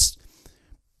artist that's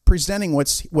presenting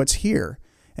what's here,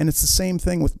 and it's the same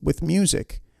thing with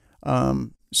music.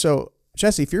 So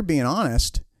Jesse, if you're being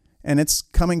honest and it's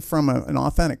coming from an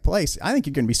authentic place, I think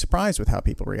you're going to be surprised with how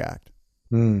people react.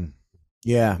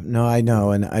 Yeah, no, I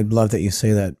know, and I love that you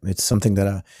say that. It's something that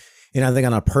I think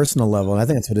on a personal level, and I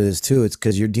think that's what it is too. It's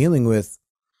because you're dealing with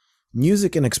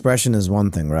music and expression is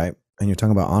one thing, right? And you're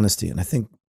talking about honesty. And I think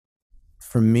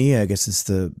for me, I guess it's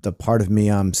the part of me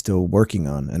I'm still working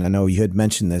on. And I know you had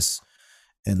mentioned this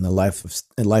in the Life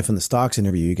on the Stocks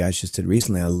interview you guys just did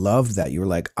recently. I loved that. You were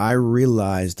like, I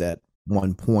realized at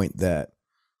one point that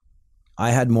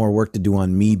I had more work to do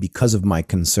on me because of my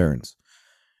concerns.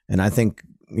 And I think,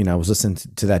 I was listening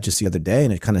to that just the other day,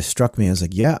 and it kind of struck me. I was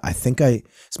like, yeah, I think as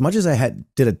much as I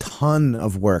did a ton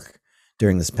of work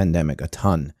during this pandemic, a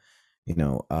ton,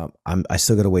 I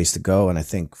still got a ways to go. And I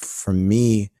think for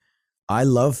me, I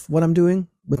love what I'm doing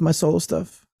with my solo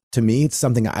stuff. To me, it's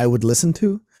something I would listen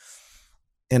to.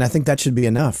 And I think that should be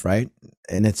enough, right?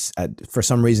 And it's for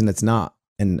some reason it's not.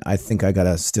 And I think I got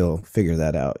to still figure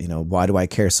that out. Why do I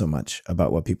care so much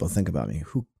about what people think about me?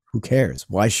 Who cares?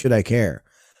 Why should I care?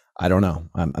 I don't know.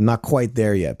 I'm not quite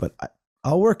there yet, but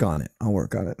I'll work on it.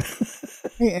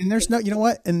 Hey, and there's you know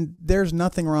what? And there's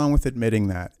nothing wrong with admitting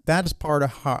that. That is part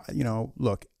of how,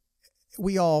 look,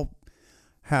 we all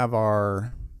have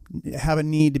a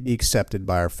need to be accepted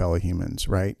by our fellow humans,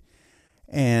 right?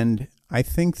 And I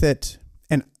think that,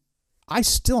 and I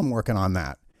still am working on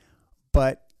that,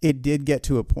 but it did get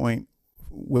to a point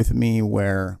with me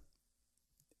where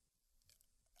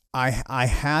I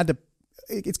had to,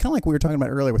 it's kind of like we were talking about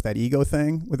earlier with that ego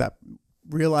thing, with that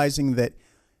realizing that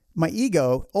my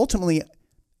ego, ultimately,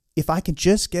 if I could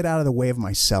just get out of the way of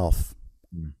myself,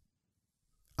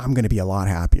 I'm going to be a lot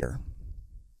happier.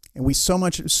 And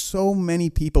so many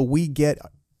people, we get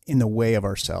in the way of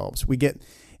ourselves. We get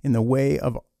in the way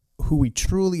of who we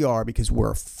truly are because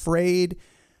we're afraid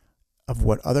of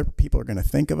what other people are going to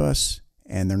think of us,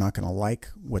 and they're not going to like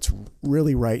what's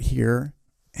really right here.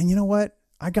 And you know what?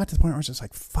 I got to the point where I was just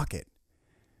like, fuck it.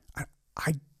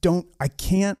 I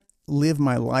can't live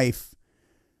my life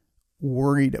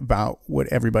worried about what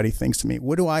everybody thinks of me.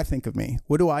 What do I think of me?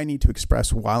 What do I need to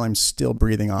express while I'm still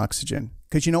breathing oxygen?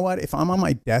 Because you know what? If I'm on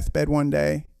my deathbed one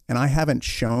day and I haven't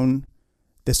shown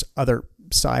this other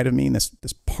side of me, and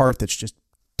this part that's just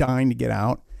dying to get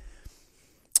out,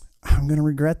 I'm going to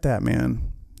regret that,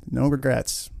 man. No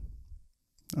regrets.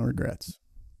 No regrets.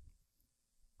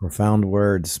 Profound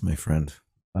words, my friend.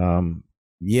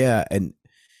 Yeah, and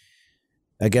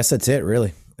I guess that's it,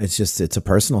 really. It's a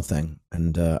personal thing,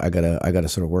 and I gotta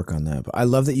sort of work on that. But I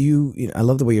love that I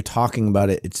love the way you're talking about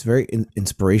it. It's very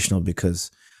inspirational because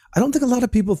I don't think a lot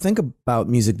of people think about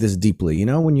music this deeply.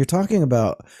 When you're talking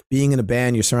about being in a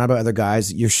band, you're surrounded by other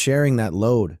guys, you're sharing that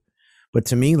load. But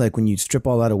to me, like when you strip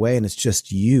all that away and it's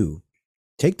just you,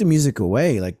 take the music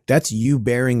away, like that's you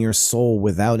bearing your soul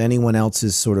without anyone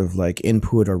else's sort of like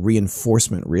input or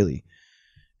reinforcement, really.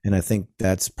 And I think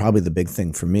that's probably the big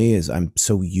thing for me is I'm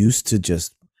so used to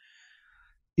just,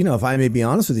 if I may be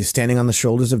honest with you, standing on the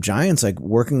shoulders of giants, like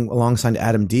working alongside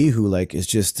Adam D, who like is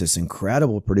just this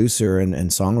incredible producer and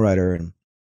songwriter. And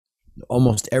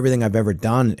almost everything I've ever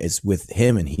done is with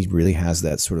him, and he really has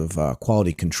that sort of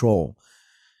quality control.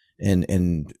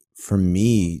 And for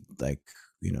me, like,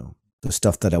 you know, the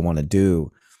stuff that I want to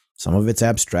do, some of it's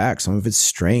abstract, some of it's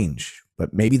strange,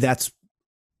 but maybe that's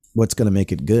what's going to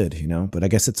make it good, you know. But I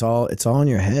guess it's all in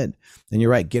your head. And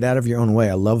you're right, get out of your own way.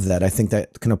 I love that. I think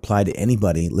that can apply to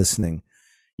anybody listening.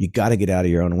 You got to get out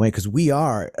of your own way, because we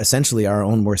are essentially our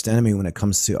own worst enemy when it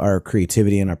comes to our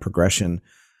creativity and our progression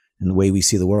and the way we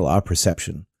see the world, our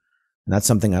perception. And that's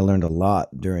something I learned a lot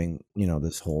during, you know,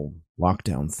 this whole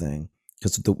lockdown thing,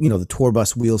 because the tour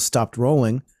bus wheels stopped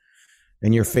rolling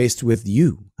and you're faced with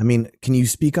you. I mean, can you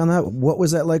speak on that? What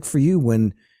was that like for you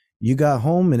when you got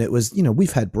home? And it was, you know,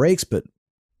 we've had breaks, but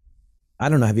I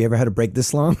don't know. Have you ever had a break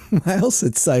this long, Miles?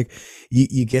 It's like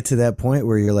you get to that point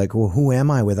where you're like, well, who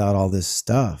am I without all this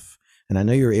stuff? And I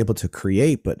know you're able to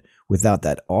create, but without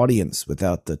that audience,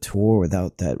 without the tour,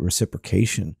 without that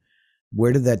reciprocation,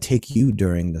 where did that take you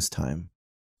during this time?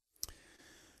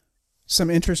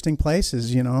 Some interesting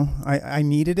places, you know. I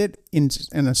needed it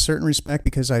in a certain respect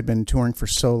because I'd been touring for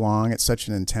so long at such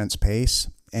an intense pace.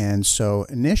 And so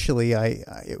initially,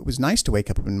 it was nice to wake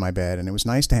up in my bed, and it was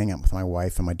nice to hang out with my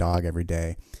wife and my dog every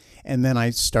day. And then I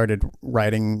started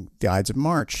writing The Ides of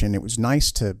March, and it was nice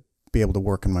to be able to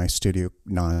work in my studio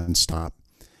nonstop.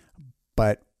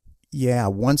 But yeah,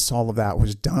 once all of that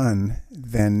was done,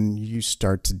 then you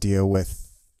start to deal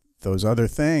with those other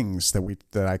things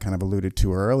that I kind of alluded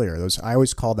to earlier. Those, I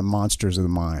always call them monsters of the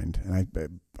mind.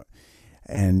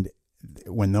 And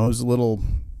when those little,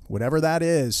 whatever that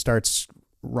is, starts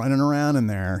running around in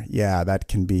there, yeah, that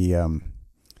can be,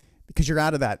 because you're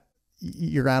out of that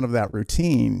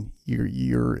routine.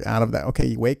 You're out of that. Okay,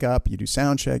 you wake up, you do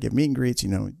sound check, you have meet and greets, you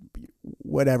know,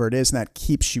 whatever it is, and that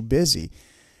keeps you busy.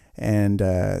 And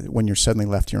when you're suddenly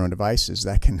left to your own devices,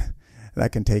 that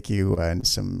can take you in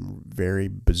some very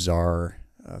bizarre,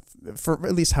 for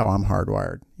at least how I'm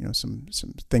hardwired, you know, some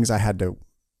things I had to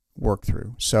work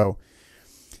through. So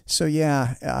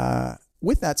yeah.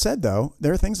 With that said, though,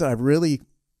 there are things that I've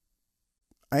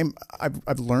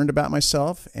learned about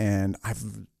myself, and I've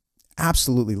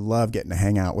absolutely loved getting to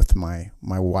hang out with my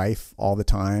wife all the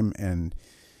time. And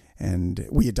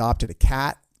we adopted a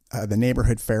cat, the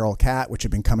neighborhood feral cat, which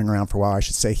had been coming around for a while. I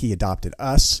should say he adopted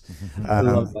us. I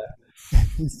love that.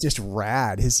 He's just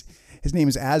rad. His name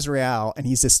is Azrael, and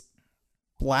he's this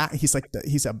black.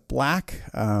 He's a black.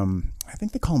 I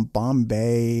think they call him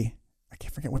Bombay. I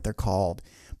can't forget what they're called,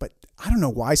 but I don't know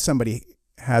why somebody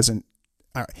hasn't.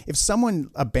 If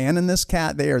someone abandoned this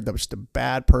cat, they are just a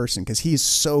bad person, because he's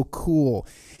so cool.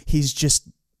 He's just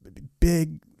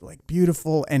big, like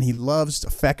beautiful, and he loves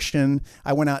affection.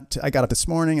 I got up this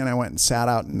morning and I went and sat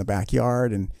out in the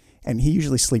backyard, and he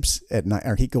usually sleeps at night,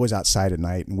 or he goes outside at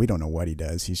night, and we don't know what he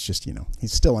does. He's just, you know,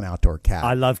 he's still an outdoor cat.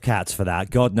 I love cats for that.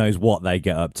 God knows what they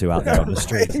get up to out there on the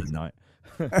streets at night.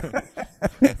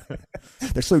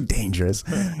 They're so dangerous.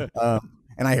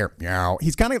 And I hear meow.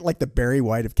 He's kind of like the Barry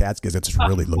White of cats, because it's a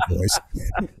really low voice.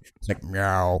 It's like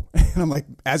meow. And I'm like,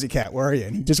 Azzy cat, where are you?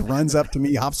 And he just runs up to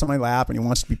me, hops on my lap, and he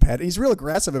wants to be petted. He's real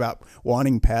aggressive about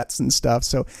wanting pets and stuff.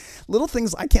 So little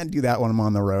things, I can't do that when I'm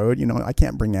on the road. You know, I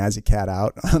can't bring Azzy cat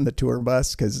out on the tour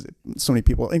bus, because so many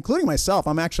people, including myself,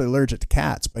 I'm actually allergic to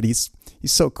cats, but he's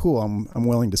so cool. I'm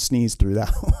willing to sneeze through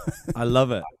that. I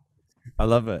love it. I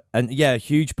love it. And yeah, a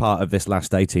huge part of this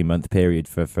last 18-month period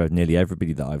for nearly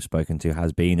everybody that I've spoken to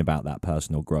has been about that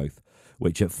personal growth,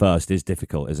 which at first is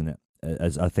difficult, isn't it?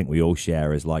 As I think we all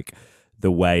share, as like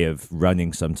the way of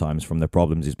running sometimes from the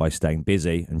problems is by staying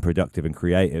busy and productive and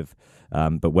creative.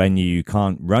 But when you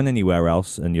can't run anywhere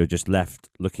else and you're just left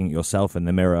looking at yourself in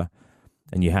the mirror,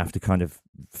 and you have to kind of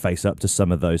face up to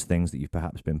some of those things that you've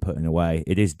perhaps been putting away,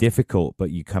 it is difficult, but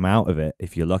you come out of it,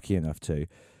 if you're lucky enough to.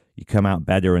 You come out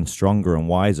better and stronger and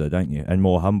wiser, don't you? And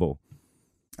more humble.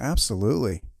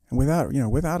 Absolutely. And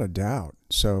without a doubt.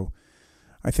 So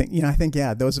I think,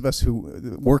 yeah, those of us who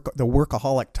the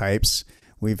workaholic types,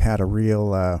 we've had a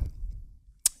real,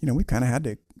 we've kind of had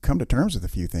to come to terms with a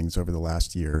few things over the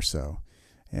last year or so,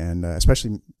 and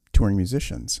especially touring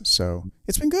musicians. So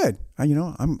it's been good. I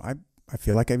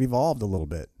feel like I've evolved a little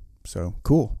bit. So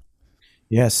cool.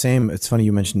 Yeah, same. It's funny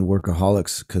you mentioned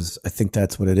workaholics, because I think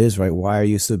that's what it is, right? Why are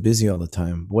you so busy all the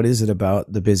time? What is it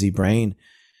about the busy brain?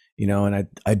 You know, and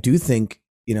I do think,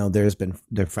 you know, there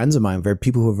are friends of mine,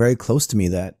 people who are very close to me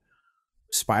that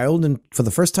spiraled, and for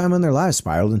the first time in their lives,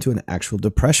 spiraled into an actual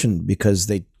depression because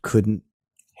they couldn't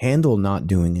handle not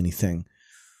doing anything.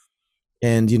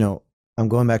 And, you know, I'm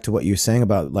going back to what you're saying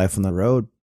about life on the road.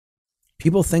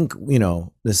 People think, you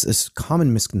know, this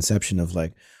common misconception of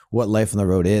like, what life on the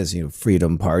road is, you know,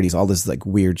 freedom, parties, all this like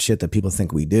weird shit that people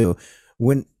think we do.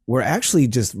 When we're actually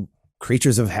just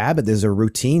creatures of habit. There's a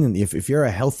routine. And if you're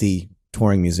a healthy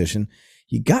touring musician,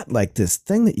 you got like this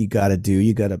thing that you got to do.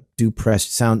 You got to do press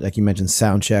sound, like you mentioned,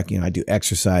 sound check. I do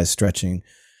exercise, stretching,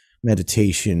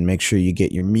 meditation, make sure you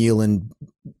get your meal in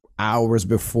hours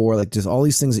before, like just all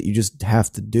these things that you just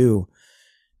have to do.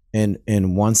 And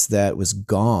once that was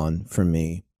gone for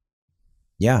me,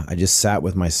 yeah, I just sat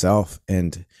with myself.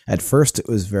 And at first it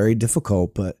was very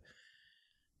difficult, but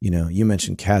you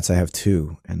mentioned cats. I have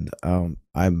 2, and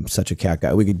I'm such a cat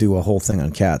guy. We could do a whole thing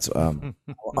on cats. I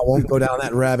won't go down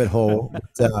that rabbit hole.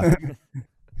 But,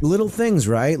 little things,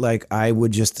 right? Like I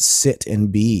would just sit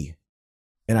and be,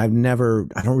 and I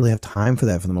don't really have time for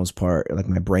that for the most part. Like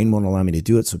my brain won't allow me to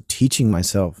do it. So teaching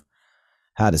myself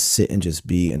how to sit and just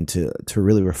be and to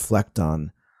really reflect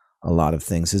on a lot of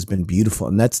things has been beautiful.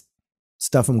 And that's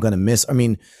stuff I'm going to miss. I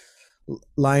mean,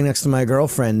 lying next to my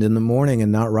girlfriend in the morning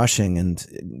and not rushing and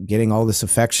getting all this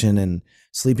affection and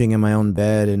sleeping in my own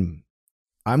bed. And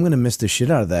I'm going to miss the shit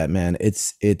out of that, man.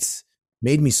 It's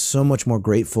made me so much more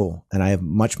grateful, and I have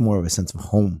much more of a sense of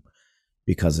home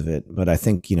because of it. But I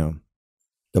think,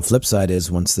 the flip side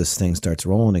is once this thing starts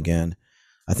rolling again,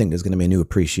 I think there's going to be a new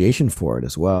appreciation for it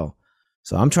as well.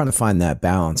 So I'm trying to find that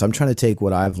balance. I'm trying to take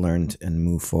what I've learned and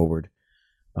move forward,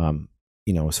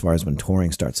 as far as when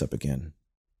touring starts up again.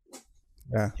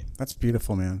 Yeah, that's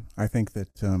beautiful, man. I think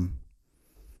that,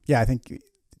 I think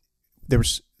there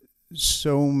was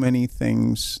so many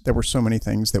things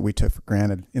that we took for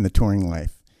granted in the touring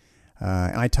life.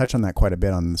 And I touch on that quite a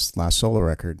bit on this last solo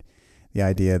record. The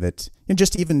idea that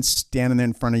just even standing there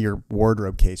in front of your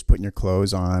wardrobe case, putting your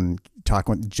clothes on,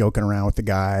 joking around with the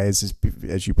guys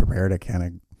as you prepare to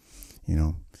kind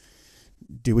of,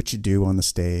 do what you do on the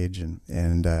stage.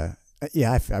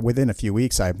 Within a few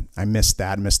weeks, I missed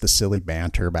that. I missed the silly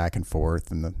banter back and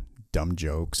forth and the dumb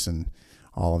jokes and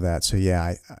all of that. So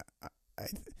yeah,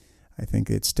 I think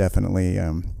it's definitely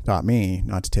taught me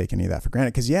not to take any of that for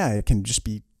granted. Because it can just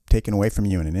be taken away from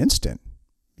you in an instant.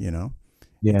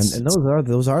 Yeah, and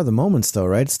those are the moments, though,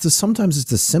 right? Sometimes it's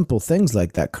the simple things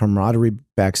like that camaraderie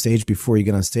backstage before you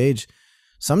get on stage.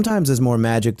 Sometimes there's more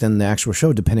magic than the actual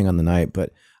show, depending on the night.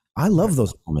 But I love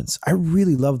those moments. I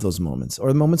really love those moments, or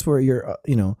the moments where you're,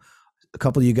 a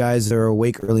couple of you guys are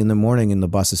awake early in the morning and the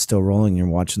bus is still rolling. And you're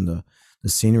watching the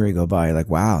scenery go by. You're like,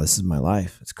 wow, this is my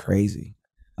life. It's crazy.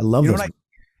 I love those.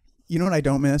 What I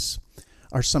don't miss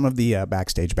are some of the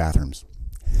backstage bathrooms.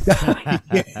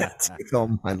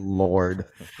 Oh my Lord.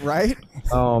 Right?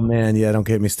 Oh man, yeah, don't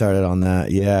get me started on that.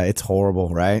 Yeah, it's horrible,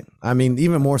 right? I mean,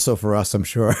 even more so for us, I'm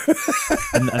sure.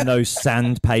 and those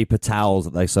sandpaper towels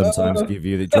that they sometimes give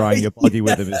you, that drying your body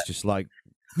with them is just like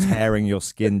tearing your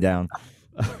skin down.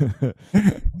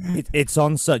 It's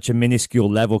on such a minuscule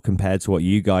level compared to what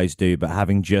you guys do, but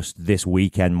having just this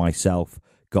weekend myself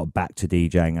got back to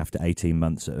DJing after 18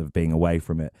 months of being away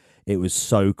from it, it was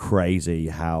so crazy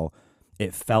how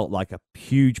it felt like a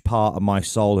huge part of my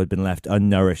soul had been left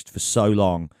unnourished for so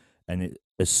long. And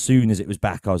as soon as it was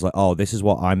back, I was like, oh, this is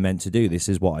what I'm meant to do. This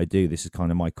is what I do. This is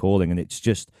kind of my calling. And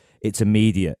it's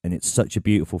immediate, and it's such a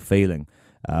beautiful feeling.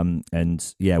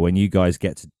 And yeah, when you guys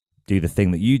get to do the thing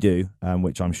that you do,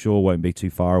 which I'm sure won't be too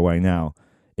far away now,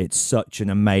 it's such an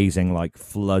amazing, like,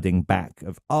 flooding back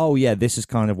of, oh yeah, this is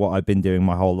kind of what I've been doing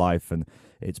my whole life. And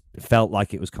it felt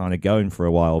like it was kind of going for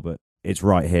a while, but it's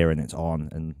right here and it's on.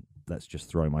 And let's just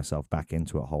throw myself back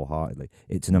into it wholeheartedly.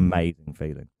 It's an amazing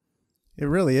feeling. It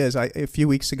really is. A few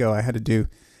weeks ago, I got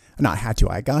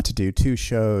to do 2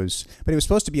 shows, but it was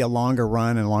supposed to be a longer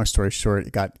run, and long story short,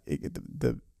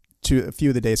 a few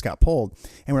of the days got pulled,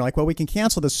 and we're like, well, we can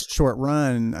cancel this short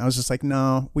run. I was just like,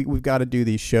 no, we've got to do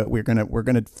these shows. We're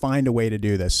gonna find a way to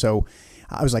do this. So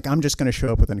I was like, I'm just going to show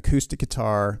up with an acoustic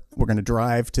guitar. We're going to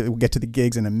we'll get to the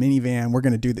gigs in a minivan. We're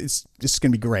going to do this. This is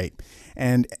going to be great.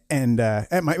 And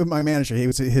my manager, it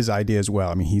was his idea as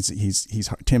well. I mean,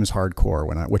 Tim's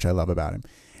hardcore, which I love about him.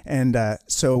 And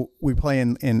so we play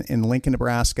in Lincoln,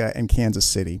 Nebraska, and Kansas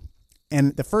City.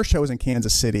 And the first show was in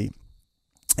Kansas City.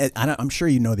 I'm sure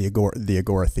you know the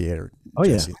Agora Theater. Oh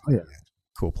yeah. Jesse. Oh yeah,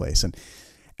 cool place. And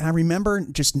I remember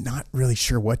just not really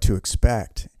sure what to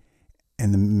expect.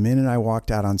 And the minute I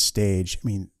walked out on stage, I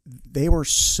mean, they were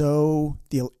so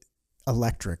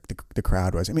electric. The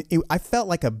crowd was. I mean, I felt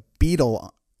like a Beatle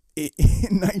in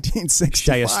 1965.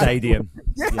 Shea Stadium.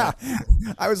 Yeah.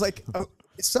 I was like, oh,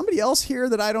 is somebody else here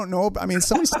that I don't know? I mean,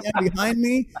 somebody's standing behind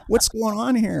me. What's going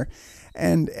on here?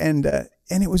 And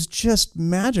it was just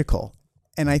magical.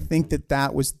 And I think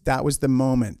that was the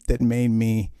moment that made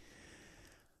me.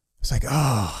 It's like,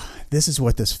 oh, this is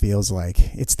what this feels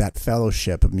like. It's that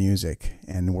fellowship of music,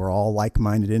 and we're all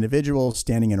like-minded individuals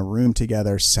standing in a room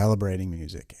together celebrating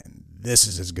music. And this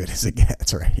is as good as it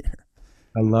gets right here.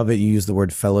 I love it. You use the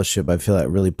word fellowship. I feel that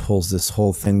really pulls this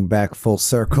whole thing back full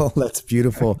circle. That's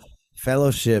beautiful.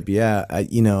 Fellowship. Yeah.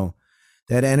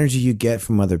 That energy you get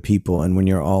from other people. And when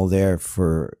you're all there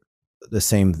for the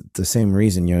same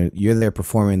reason, you're there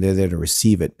performing, they're there to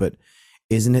receive it. But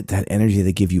isn't it that energy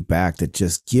they give you back that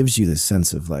just gives you this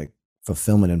sense of like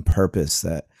fulfillment and purpose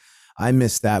that I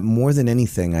miss that more than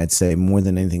anything? I'd say more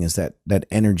than anything is that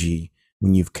energy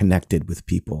when you've connected with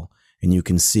people and you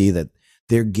can see that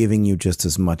they're giving you just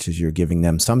as much as you're giving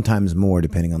them, sometimes more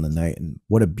depending on the night. And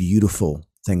what a beautiful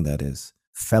thing that is.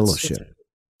 Fellowship.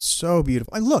 So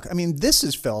beautiful. And look, I mean, this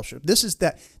is fellowship. This is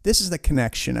the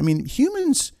connection. I mean,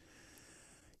 humans,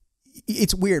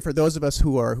 it's weird for those of us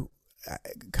who are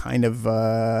kind of,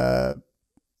 we're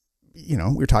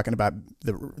talking about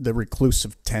the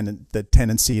reclusive the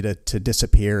tendency to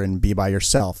disappear and be by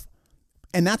yourself.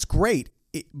 And that's great.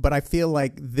 But I feel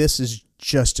like this is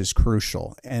just as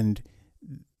crucial, and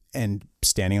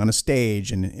standing on a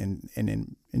stage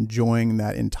and enjoying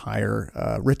that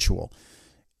entire ritual,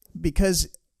 because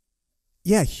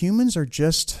humans are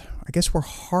just, I guess we're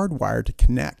hardwired to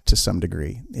connect to some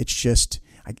degree. It's just,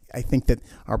 I think that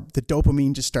the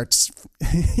dopamine just starts,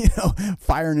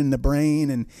 firing in the brain,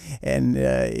 and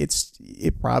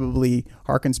it probably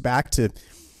harkens back to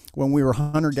when we were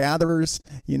hunter-gatherers.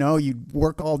 You'd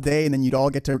work all day and then you'd all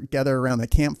get together around the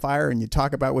campfire and you'd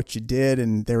talk about what you did,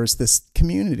 and there was this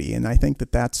community. And I think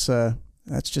that's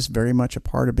just very much a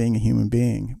part of being a human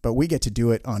being. But we get to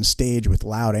do it on stage with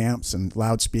loud amps and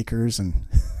loudspeakers and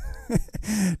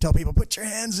tell people, put your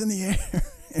hands in the air.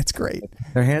 It's great.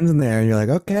 Their hands in there and you're like,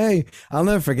 okay. I'll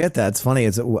never forget that. It's funny.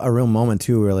 It's a real moment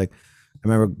too where like, I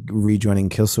remember rejoining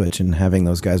Killswitch and having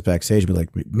those guys backstage be like,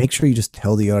 make sure you just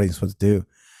tell the audience what to do.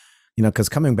 Because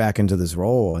coming back into this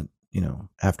role,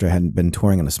 after I hadn't been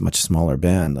touring in a much smaller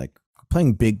band, like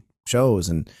playing big shows,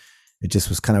 and it just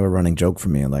was kind of a running joke for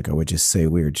me. And like, I would just say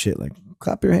weird shit like,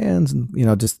 clap your hands and,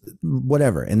 just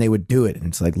whatever. And they would do it. And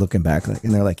it's like looking back, like,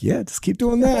 and they're like, yeah, just keep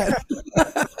doing that.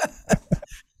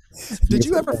 Did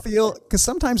you ever feel, because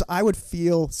sometimes I would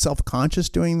feel self-conscious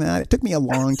doing that. It took me a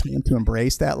long time to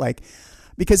embrace that. Like,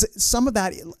 because some of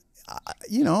that,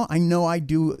 I know I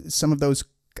do some of those.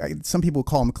 Some people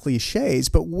call them cliches,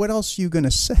 but what else are you going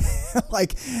to say?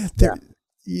 Like, and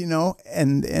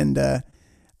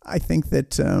I think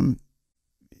that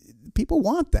people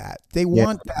want that. They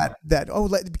want that,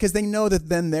 because they know that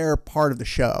then they're part of the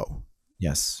show.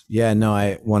 Yes. Yeah, no,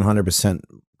 I 100%.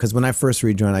 Because when I first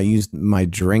rejoined, I used my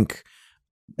drink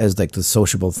as like the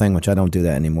sociable thing, which I don't do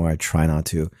that anymore. I try not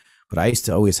to. But I used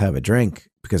to always have a drink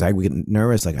because I would get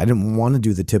nervous. Like, I didn't want to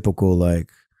do the typical, like,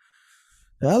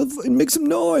 make some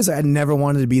noise. I never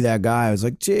wanted to be that guy. I was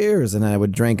like, cheers. And I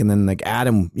would drink. And then like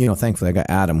Adam, thankfully I got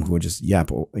Adam who would just yap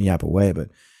away.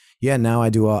 But yeah, now I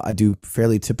do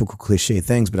fairly typical cliche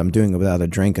things, but I'm doing it without a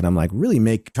drink. And I'm like really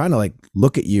trying to like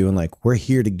look at you and like, we're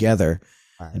here together,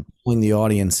 right, and pulling the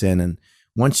audience in. And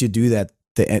once you do that,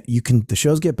 the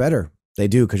shows get better. They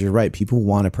do. Cause you're right. People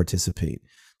want to participate.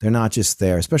 They're not just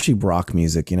there, especially rock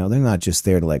music. They're not just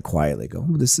there to like quietly go,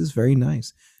 oh, this is very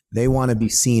nice. They want to be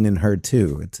seen and heard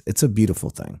too. It's a beautiful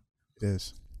thing.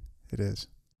 It is.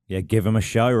 Yeah, give them a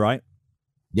show, right?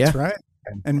 Yeah. That's right.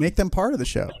 And make them part of the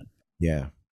show. Yeah,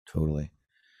 totally.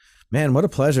 Man, what a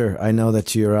pleasure. I know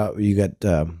that you got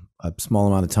a small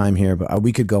amount of time here, but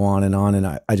we could go on, and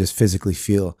I just physically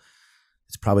feel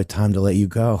it's probably time to let you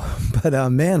go. But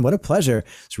man, what a pleasure.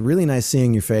 It's really nice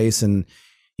seeing your face, and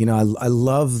I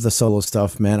love the solo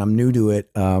stuff, man. I'm new to it.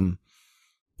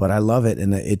 But I love it,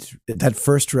 and that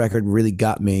first record really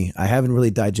got me. I haven't really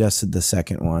digested the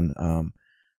second one,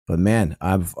 but man,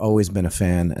 I've always been a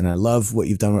fan, and I love what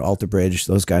you've done with Alter Bridge.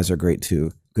 Those guys are great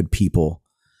too, good people.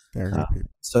 Very good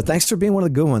people. So thanks for being one of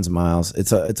the good ones, Miles.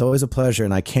 It's always a pleasure,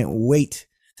 and I can't wait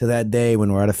to that day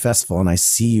when we're at a festival and I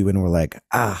see you, and we're like,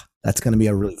 that's going to be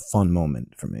a really fun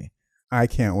moment for me. I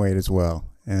can't wait as well,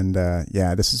 and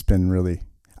this has been really.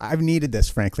 I've needed this,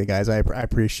 frankly, guys. I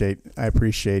appreciate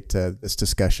this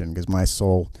discussion because my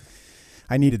soul,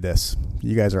 I needed this.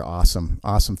 You guys are awesome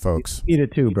folks. You need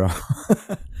it too, bro.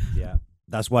 Yeah,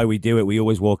 that's why we do it. We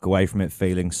always walk away from it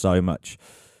feeling so much,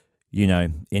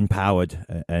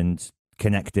 empowered and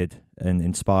connected and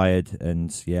inspired,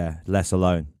 and less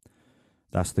alone.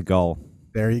 That's the goal.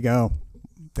 There you go.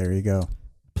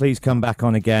 Please come back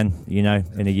on again, in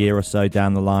a year or so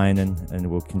down the line, and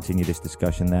we'll continue this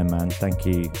discussion then, man. Thank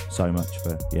you so much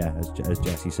for, as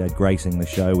Jesse said, gracing the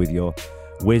show with your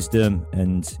wisdom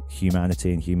and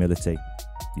humanity and humility.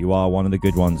 You are one of the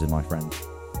good ones, my friend.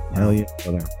 Hell yeah,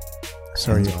 brother.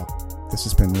 Sorry, y'all. This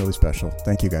has been really special.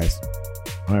 Thank you, guys.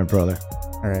 All right, brother.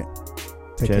 All right.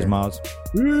 Take Cheers, care. Mars.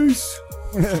 Peace.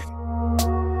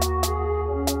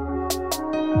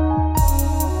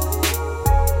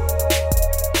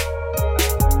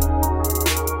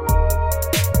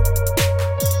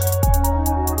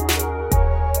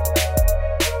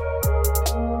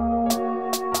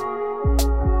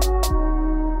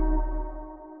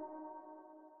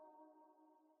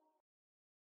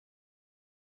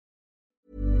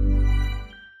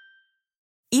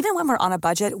 Even when we're on a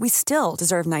budget, we still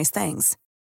deserve nice things.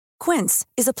 Quince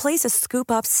is a place to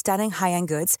scoop up stunning high-end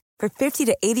goods for 50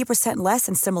 to 80% less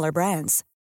than similar brands.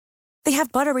 They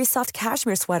have buttery soft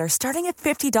cashmere sweaters starting at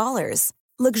 $50,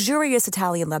 luxurious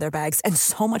Italian leather bags, and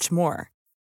so much more.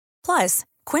 Plus,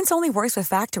 Quince only works with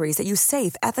factories that use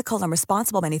safe, ethical, and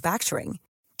responsible manufacturing.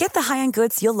 Get the high-end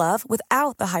goods you'll love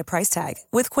without the high price tag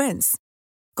with Quince.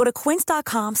 Go to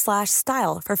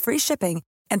quince.com/style for free shipping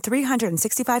and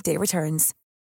 365-day returns.